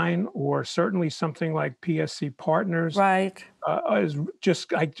online or certainly something like PSC Partners. I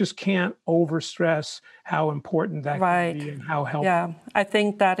just can't overstress how important that can be and how helpful. Yeah, I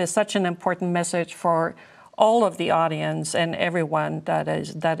think that is such an important message for all of the audience and everyone that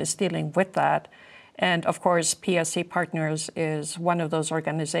is dealing with that. And of course, PSC Partners is one of those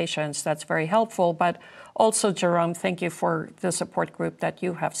organizations that's very helpful. But also, Jerome, thank you for the support group that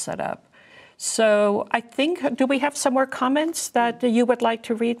you have set up. So I think, do we have some more comments that you would like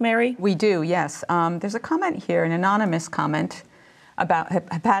to read, Mary? We do, yes. There's a comment here, an anonymous comment about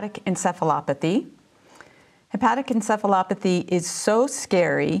hepatic encephalopathy. Hepatic encephalopathy is so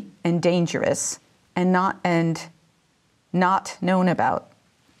scary and dangerous and not known about.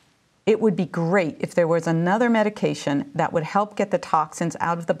 It would be great if there was another medication that would help get the toxins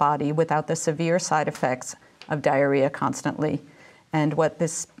out of the body without the severe side effects of diarrhea constantly. And what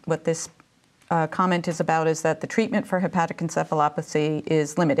this comment is about is that the treatment for hepatic encephalopathy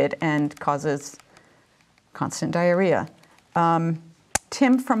is limited and causes constant diarrhea.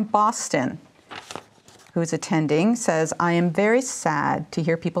 Tim from Boston, who's attending, says, I am very sad to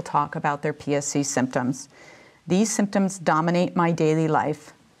hear people talk about their PSC symptoms. These symptoms dominate my daily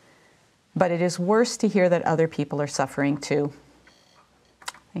life, but it is worse to hear that other people are suffering too.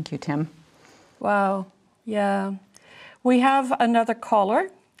 Thank you, Tim. Wow, yeah. We have another caller.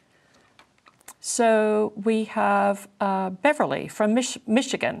 So we have Beverly from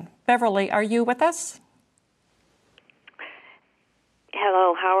Michigan. Beverly, are you with us?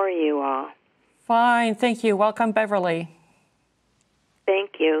 Hello, how are you all? Fine, thank you. Welcome, Beverly.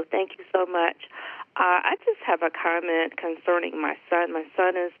 Thank you. Thank you so much. I just have a comment concerning my son. My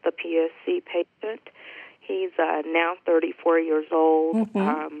son is the PSC patient. He's now 34 years old.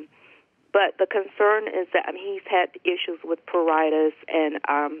 Mm-hmm. But the concern is that he's had issues with pruritus, and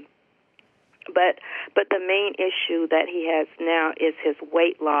but the main issue that he has now is his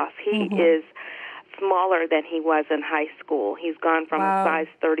weight loss. He is smaller than he was in high school. He's gone from a size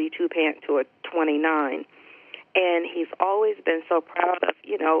 32 pant to a 29. And he's always been so proud of,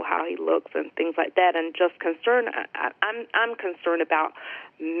 how he looks and things like that. And just concerned, I'm concerned about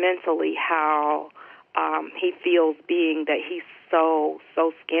mentally how he feels being that he's so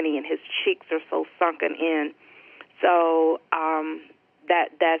skinny and his cheeks are so sunken in. So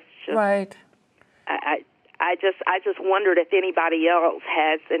that's just right. I just wondered if anybody else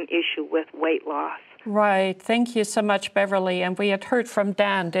has an issue with weight loss. Right. Thank you so much, Beverly. And we had heard from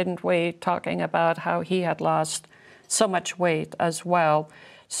Dan, didn't we, talking about how he had lost so much weight as well.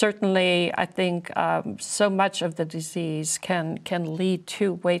 Certainly, I think so much of the disease can lead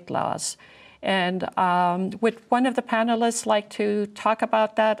to weight loss. And would one of the panelists like to talk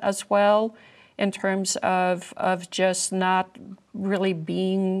about that as well, in terms of just not really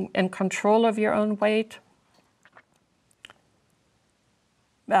being in control of your own weight?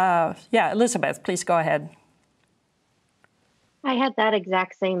 Yeah, Elizabeth, please go ahead. I had that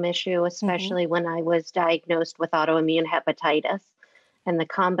exact same issue, especially when I was diagnosed with autoimmune hepatitis. And the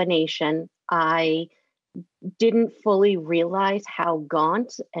combination, I didn't fully realize how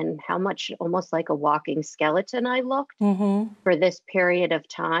gaunt and how much almost like a walking skeleton I looked for this period of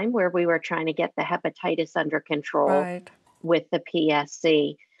time where we were trying to get the hepatitis under control with the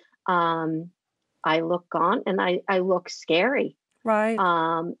PSC. I look gaunt and I look scary. Right.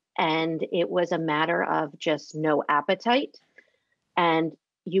 And it was a matter of just no appetite, and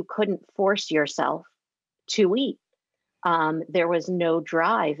you couldn't force yourself to eat. There was no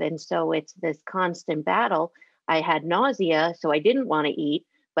drive. And so it's this constant battle. I had nausea, so I didn't want to eat,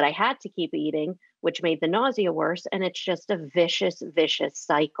 but I had to keep eating, which made the nausea worse. And it's just a vicious, vicious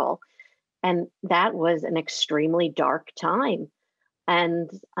cycle. And that was an extremely dark time. And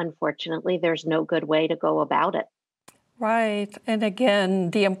unfortunately, there's no good way to go about it. Right. And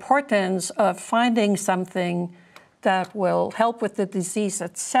again, the importance of finding something that will help with the disease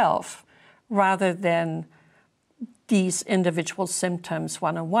itself rather than these individual symptoms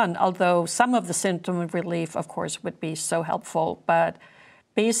one-on-one, although some of the symptom relief, of course, would be so helpful. But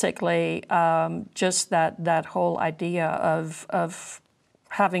basically, just that whole idea of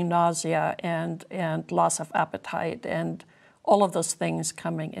having nausea and loss of appetite and all of those things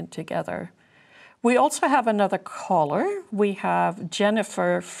coming in together. We also have another caller. We have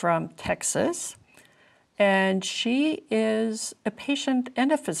Jennifer from Texas, and she is a patient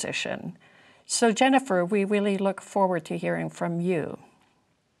and a physician. So Jennifer, we really look forward to hearing from you.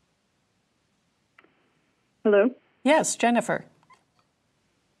 Hello? Yes, Jennifer.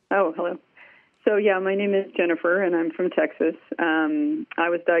 Oh, hello. So yeah, my name is Jennifer, and I'm from Texas. I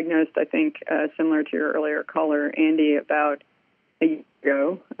was diagnosed, I think, similar to your earlier caller, Andy, about a year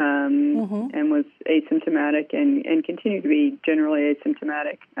ago, and was asymptomatic and continue to be generally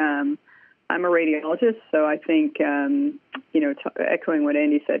asymptomatic. I'm a radiologist, so I think, echoing what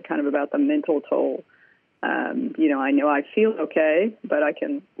Andy said kind of about the mental toll, I know I feel okay, but I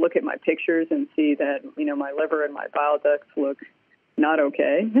can look at my pictures and see that, my liver and my bile ducts look not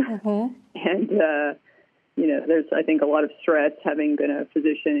okay. And, there's, I think, a lot of stress having been a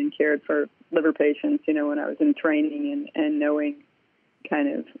physician and cared for liver patients, when I was in training and knowing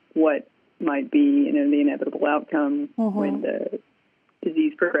kind of what might be, the inevitable outcome when the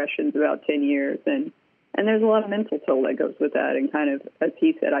disease progression is about 10 years. And there's a lot of mental toll that goes with that, and kind of, as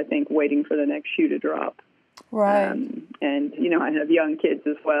he said, I think waiting for the next shoe to drop. Right. And, I have young kids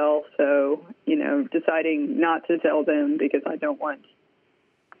as well, so, deciding not to tell them because I don't want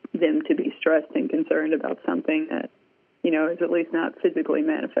them to be stressed and concerned about something that, is at least not physically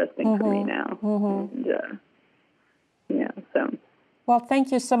manifesting for me now. And, so. Well,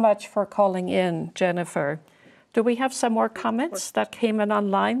 thank you so much for calling in, Jennifer. Do we have some more comments that came in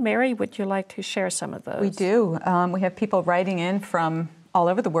online? Mary, would you like to share some of those? We do. We have people writing in from all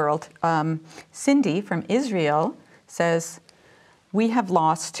over the world. Cindy from Israel says, "We have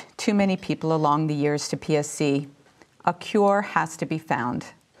lost too many people along the years to PSC. A cure has to be found.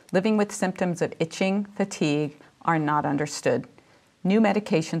 Living with symptoms of itching, fatigue are not understood. New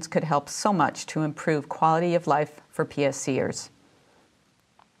medications could help so much to improve quality of life for PSCers."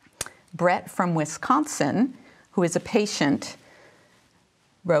 Brett from Wisconsin, who is a patient,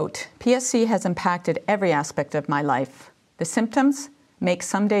 wrote, "PSC has impacted every aspect of my life. The symptoms make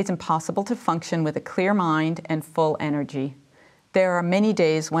some days impossible to function with a clear mind and full energy. There are many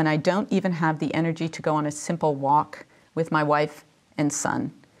days when I don't even have the energy to go on a simple walk with my wife and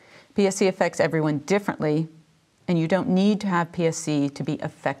son. PSC affects everyone differently, and you don't need to have PSC to be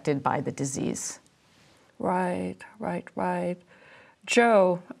affected by the disease." Right.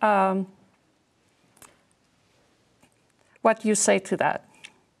 Joe, what do you say to that?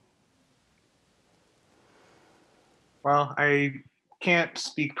 Well, I can't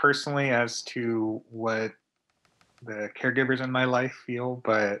speak personally as to what the caregivers in my life feel,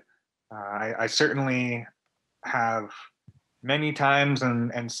 but I certainly have many times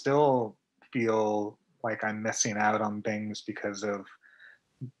and still feel like I'm missing out on things because of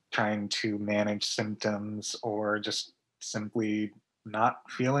trying to manage symptoms, or just simply not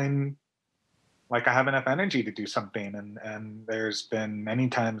feeling like I have enough energy to do something. And there's been many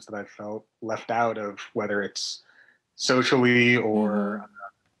times that I've felt left out of, whether it's socially or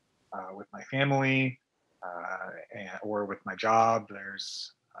with my family or with my job.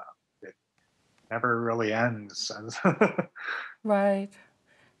 There's it never really ends. Right.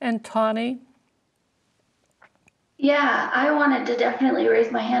 And Tawny? Yeah, I wanted to definitely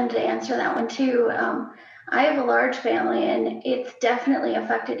raise my hand to answer that one too. I have a large family, and it's definitely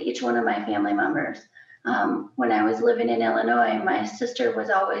affected each one of my family members. When I was living in Illinois, my sister was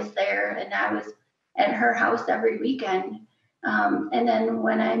always there, and I was at her house every weekend. And then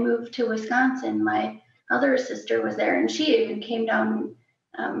when I moved to Wisconsin, my other sister was there, and she even came down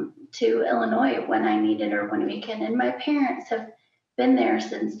to Illinois when I needed her one weekend. And my parents have been there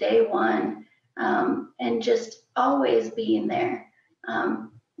since day one, and just always being there.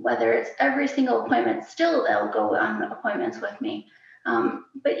 Whether it's every single appointment, still they'll go on appointments with me.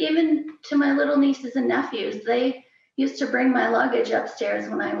 But even to my little nieces and nephews, they used to bring my luggage upstairs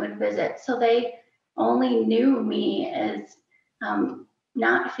when I would visit. So they only knew me as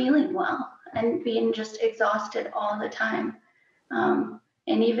not feeling well and being just exhausted all the time.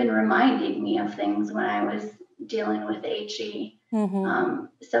 And even reminding me of things when I was dealing with HE.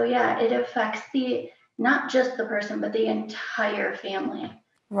 So yeah, it affects not just the person, but the entire family.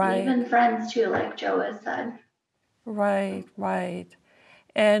 Right. Even friends too, like Joe has said. Right.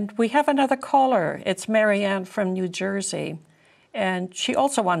 And we have another caller. It's Marianne from New Jersey. And she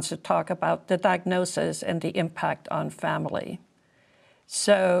also wants to talk about the diagnosis and the impact on family.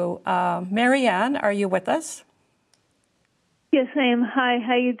 So, Marianne, are you with us? Yes, I am. Hi,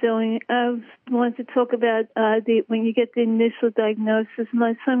 how you doing? I wanted to talk about when you get the initial diagnosis.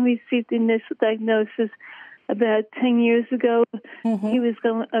 My son received the initial diagnosis about 10 years ago. He was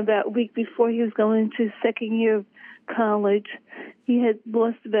going about a week before he was going into his second year of college. He had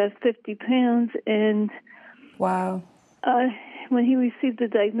lost about 50 pounds, and wow. When he received the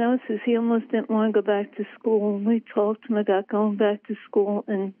diagnosis, he almost didn't want to go back to school. We talked to him about going back to school,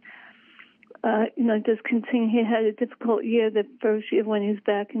 and just continue. He had a difficult year the first year when he was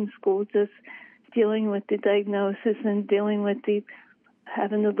back in school, just dealing with the diagnosis and dealing with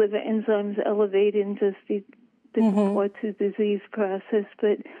having the liver enzymes elevated and just the different parts of the disease process.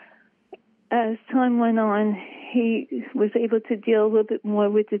 But as time went on, he was able to deal a little bit more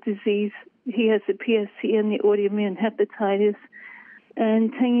with the disease. He has the PSC and the autoimmune hepatitis.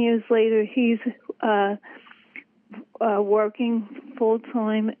 And 10 years later, he's working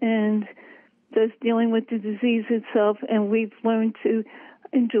full-time and just dealing with the disease itself. And we've learned to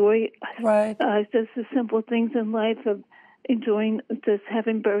enjoy just the simple things in life of enjoying just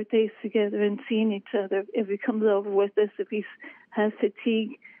having birthdays together and seeing each other. If he comes over with us, if he has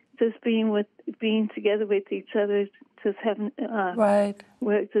fatigue, just being together with each other, just having right.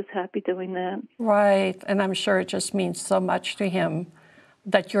 We're just happy doing that. Right, and I'm sure it just means so much to him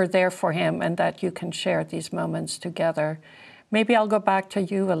that you're there for him and that you can share these moments together. Maybe I'll go back to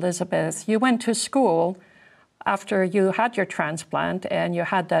you, Elizabeth. You went to school after you had your transplant, and you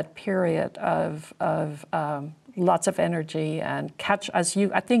had that period of lots of energy and I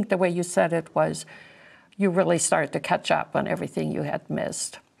think the way you said it was, you really started to catch up on everything you had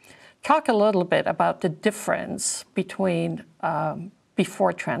missed. Talk a little bit about the difference between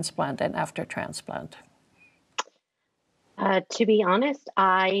before transplant and after transplant. To be honest,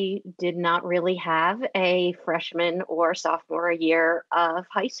 I did not really have a freshman or sophomore year of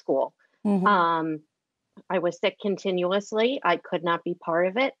high school. Mm-hmm. I was sick continuously. I could not be part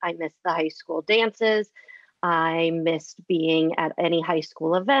of it. I missed the high school dances. I missed being at any high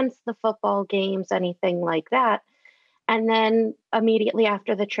school events, the football games, anything like that. And then immediately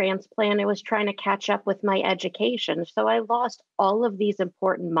after the transplant, I was trying to catch up with my education. So I lost all of these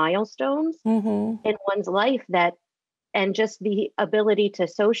important milestones mm-hmm. in one's life and just the ability to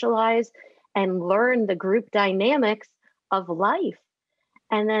socialize and learn the group dynamics of life.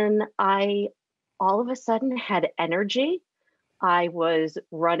 And then I all of a sudden had energy. I was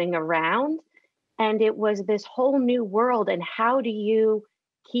running around, and it was this whole new world. And how do you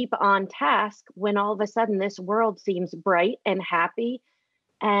keep on task when all of a sudden this world seems bright and happy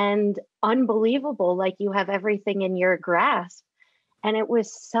and unbelievable, like you have everything in your grasp? And it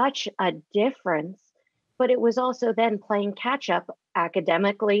was such a difference, but it was also then playing catch up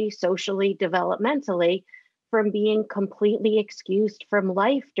academically, socially, developmentally, from being completely excused from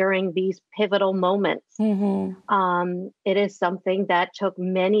life during these pivotal moments. Mm-hmm. It is something that took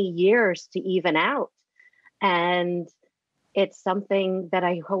many years to even out. And it's something that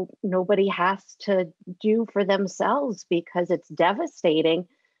I hope nobody has to do for themselves, because it's devastating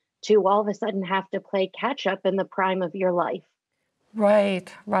to all of a sudden have to play catch up in the prime of your life.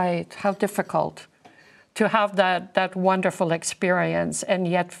 Right, right. How difficult to have that wonderful experience and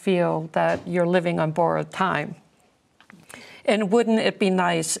yet feel that you're living on borrowed time. And wouldn't it be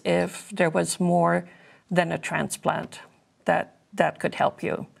nice if there was more than a transplant that could help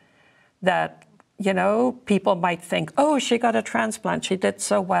you? That, you know, people might think, oh, she got a transplant, she did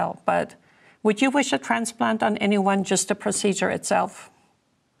so well. But would you wish a transplant on anyone, just the procedure itself?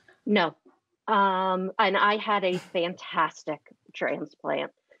 No. And I had a fantastic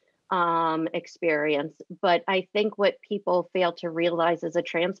transplant experience. But I think what people fail to realize is a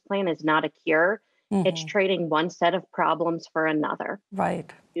transplant is not a cure. Mm-hmm. It's trading one set of problems for another. Right.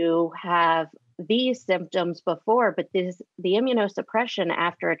 You have these symptoms before, but the immunosuppression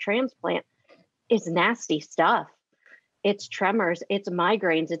after a transplant is nasty stuff. It's tremors, it's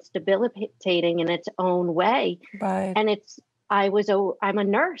migraines, it's debilitating in its own way. Right. And I'm a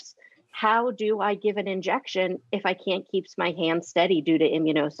nurse. How do I give an injection if I can't keep my hands steady due to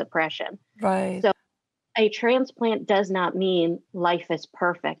immunosuppression? Right. So a transplant does not mean life is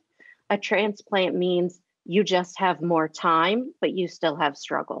perfect. A transplant means you just have more time, but you still have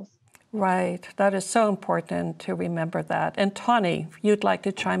struggles. Right. That is so important to remember that. And Tawny, you'd like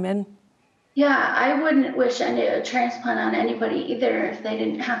to chime in? Yeah, I wouldn't wish a transplant on anybody either if they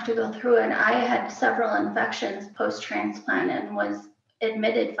didn't have to go through it. I had several infections post-transplant and was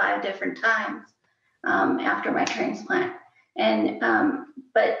admitted 5 different times after my transplant. And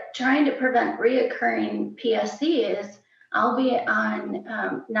but trying to prevent reoccurring PSC is I'll be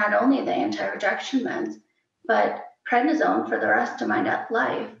on not only the anti-rejection meds, but prednisone for the rest of my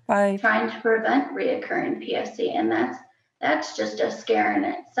life, right. Trying to prevent reoccurring PSC. And that's just a scare in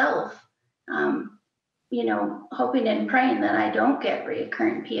itself. You know, hoping and praying that I don't get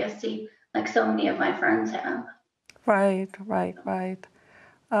reoccurring PSC like so many of my friends have. Right.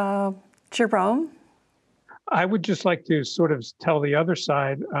 Jerome? I would just like to sort of tell the other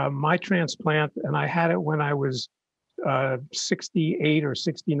side. My transplant, and I had it when I was 68 or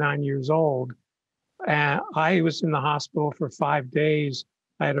 69 years old. And I was in the hospital for 5 days.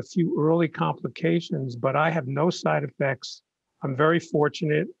 I had a few early complications, but I have no side effects. I'm very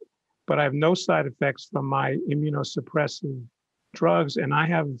fortunate, but I have no side effects from my immunosuppressive drugs, and I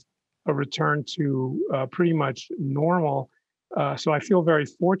have a return to pretty much normal. So I feel very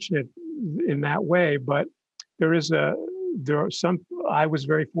fortunate in that way. But I was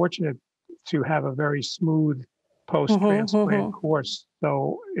very fortunate to have a very smooth post-transplant course.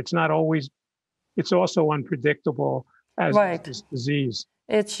 So it's not always, it's also unpredictable as right. this disease.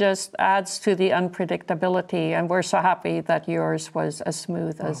 It just adds to the unpredictability, and we're so happy that yours was as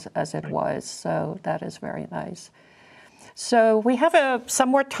smooth as it was. So that is very nice. So we have some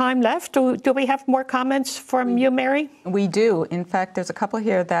more time left. Do we have more comments from you, Mary? We do. In fact, there's a couple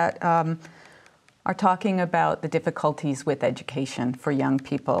here that are talking about the difficulties with education for young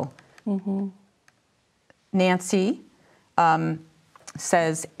people. Mm-hmm. Nancy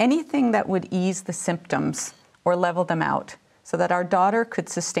says, anything that would ease the symptoms or level them out so that our daughter could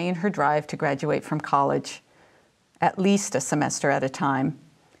sustain her drive to graduate from college, at least a semester at a time,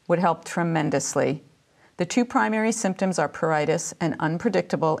 would help tremendously. The two primary symptoms are pruritus and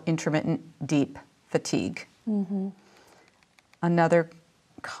unpredictable intermittent deep fatigue. Mm-hmm. Another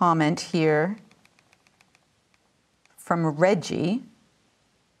comment here from Reggie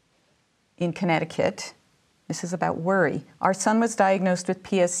in Connecticut. This is about worry. Our son was diagnosed with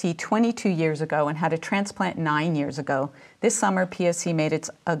PSC 22 years ago and had a transplant 9 years ago. This summer, PSC made its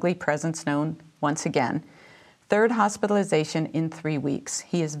ugly presence known once again. Third hospitalization in 3 weeks.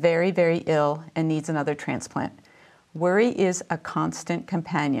 He is very, very ill and needs another transplant. Worry is a constant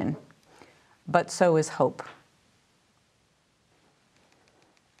companion, but so is hope.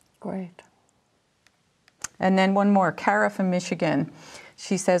 Great. And then one more, Kara from Michigan.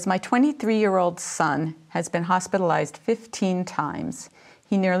 She says, my 23-year-old son has been hospitalized 15 times.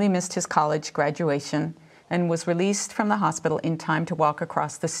 He nearly missed his college graduation and was released from the hospital in time to walk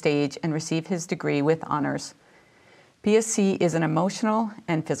across the stage and receive his degree with honors. PSC is an emotional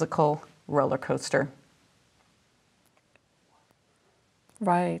and physical roller coaster.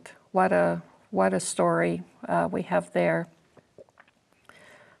 Right. What a story we have there.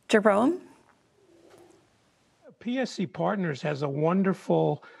 Jerome? PSC Partners has a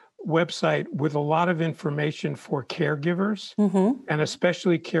wonderful website with a lot of information for caregivers, mm-hmm. and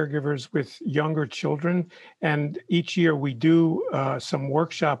especially caregivers with younger children. And each year we do some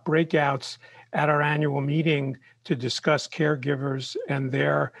workshop breakouts at our annual meeting to discuss caregivers and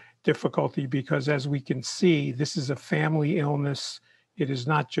their difficulty, because as we can see, this is a family illness. It is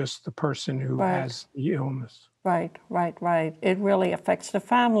not just the person who has the illness. Right. It really affects the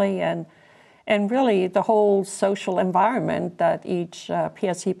family and really the whole social environment that each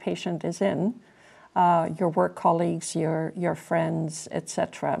PSC patient is in, your work colleagues, your friends,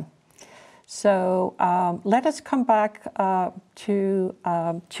 etc. So let us come back to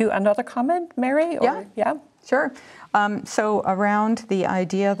another comment, Mary? Yeah, sure. So around the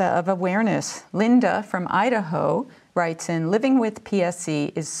idea of awareness, Linda from Idaho writes in, living with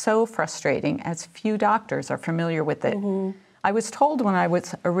PSC is so frustrating as few doctors are familiar with it. Mm-hmm. I was told when I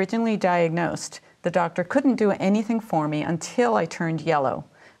was originally diagnosed, the doctor couldn't do anything for me until I turned yellow.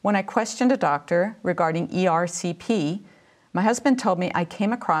 When I questioned a doctor regarding ERCP, my husband told me I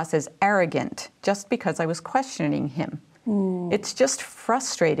came across as arrogant just because I was questioning him. Mm. It's just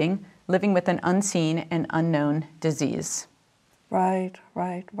frustrating living with an unseen and unknown disease. Right.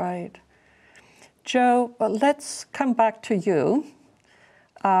 Joe, let's come back to you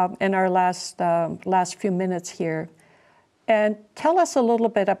in our last few minutes here. And tell us a little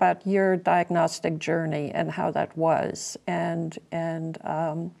bit about your diagnostic journey and how that was. And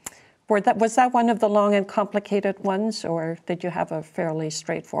was that one of the long and complicated ones, or did you have a fairly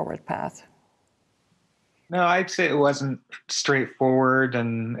straightforward path? No, I'd say it wasn't straightforward,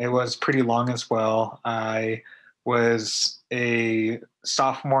 and it was pretty long as well. I was a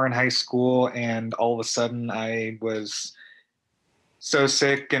sophomore in high school, and all of a sudden I was so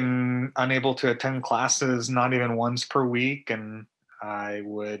sick and unable to attend classes, not even once per week. And I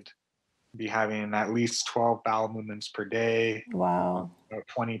would be having at least 12 bowel movements per day. Wow. About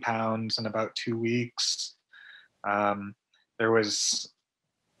 20 pounds in about 2 weeks. It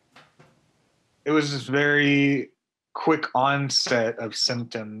was this very quick onset of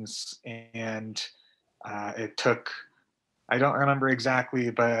symptoms, and it took, I don't remember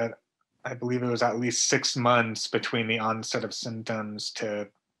exactly, but I believe it was at least 6 months between the onset of symptoms to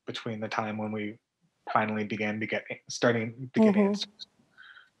between the time when we finally began to get answers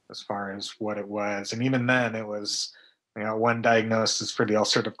as far as what it was. And even then it was, one diagnosis for the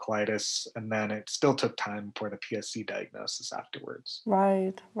ulcerative colitis, and then it still took time for the PSC diagnosis afterwards.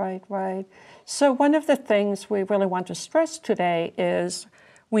 Right. So one of the things we really want to stress today is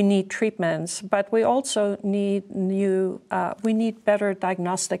we need treatments, but we also need we need better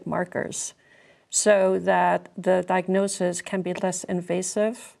diagnostic markers so that the diagnosis can be less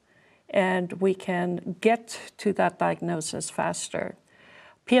invasive and we can get to that diagnosis faster.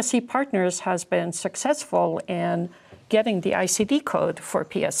 PSC Partners has been successful in getting the ICD code for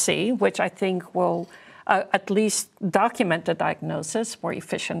PSC, which I think will at least document the diagnosis more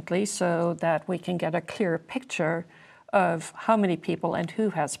efficiently so that we can get a clearer picture of how many people and who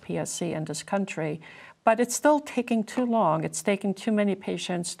has PSC in this country. But it's still taking too long. It's taking too many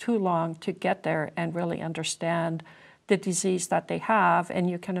patients too long to get there and really understand the disease that they have, and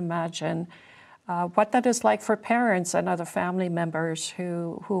you can imagine what that is like for parents and other family members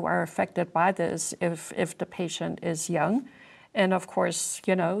who are affected by this if the patient is young. And of course,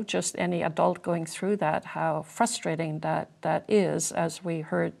 you know, just any adult going through that, how frustrating that is, as we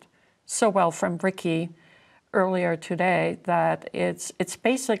heard so well from Ricky earlier today, that it's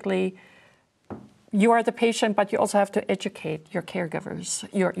basically you are the patient, but you also have to educate your caregivers,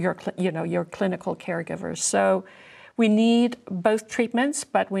 your clinical caregivers. So we need both treatments,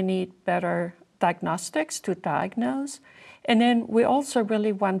 but we need better diagnostics to diagnose. And then we also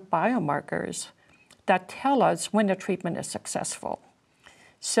really want biomarkers that tell us when a treatment is successful,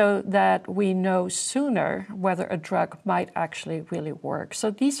 so that we know sooner whether a drug might actually really work.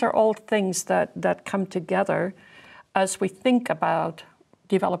 So these are all things that come together as we think about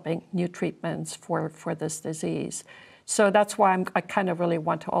developing new treatments for this disease. So that's why I kind of really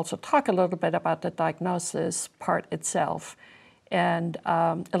want to also talk a little bit about the diagnosis part itself. And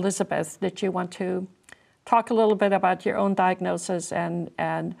Elizabeth, did you want to talk a little bit about your own diagnosis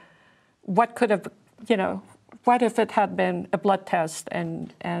and what could have, you know, what if it had been a blood test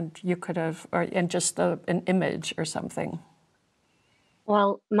and you could have, and just an image or something?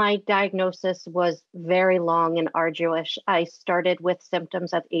 Well, my diagnosis was very long and arduous. I started with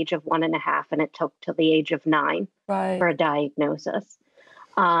symptoms at the age of 1.5, and it took till the age of 9 for a diagnosis.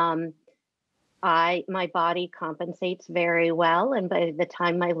 My body compensates very well, and by the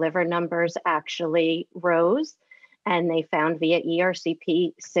time my liver numbers actually rose, and they found via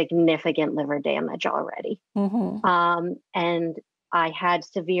ERCP significant liver damage already. Mm-hmm. And I had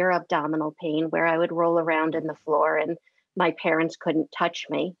severe abdominal pain where I would roll around in the floor and my parents couldn't touch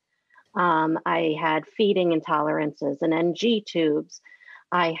me. I had feeding intolerances and NG tubes.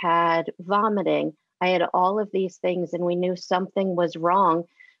 I had vomiting. I had all of these things, and we knew something was wrong.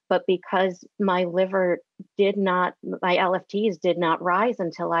 But because my liver my LFTs did not rise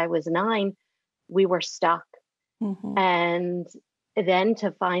until I was 9, we were stuck. Mm-hmm. And then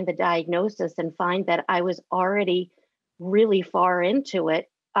to find the diagnosis and find that I was already really far into it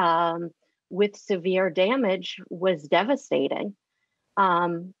with severe damage was devastating.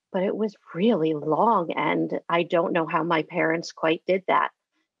 But it was really long, and I don't know how my parents quite did that.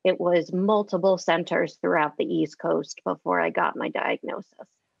 It was multiple centers throughout the East Coast before I got my diagnosis.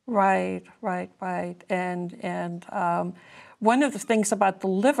 Right. And one of the things about the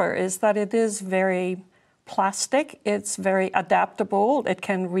liver is that it is very plastic. It's very adaptable. It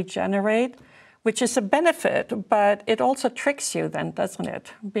can regenerate, which is a benefit, but it also tricks you then, doesn't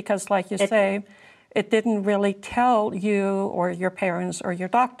it? Because like you say, it didn't really tell you or your parents or your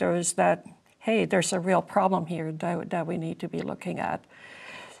doctors that, hey, there's a real problem here that we need to be looking at.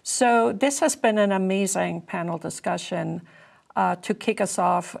 So this has been an amazing panel discussion to kick us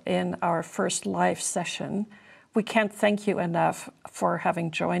off in our first live session. We can't thank you enough for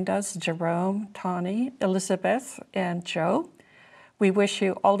having joined us, Jerome, Tawny, Elizabeth, and Joe. We wish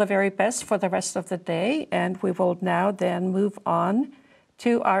you all the very best for the rest of the day, and we will now then move on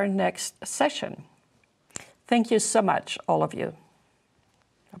to our next session. Thank you so much, all of you.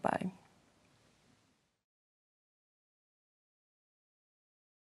 Bye-bye.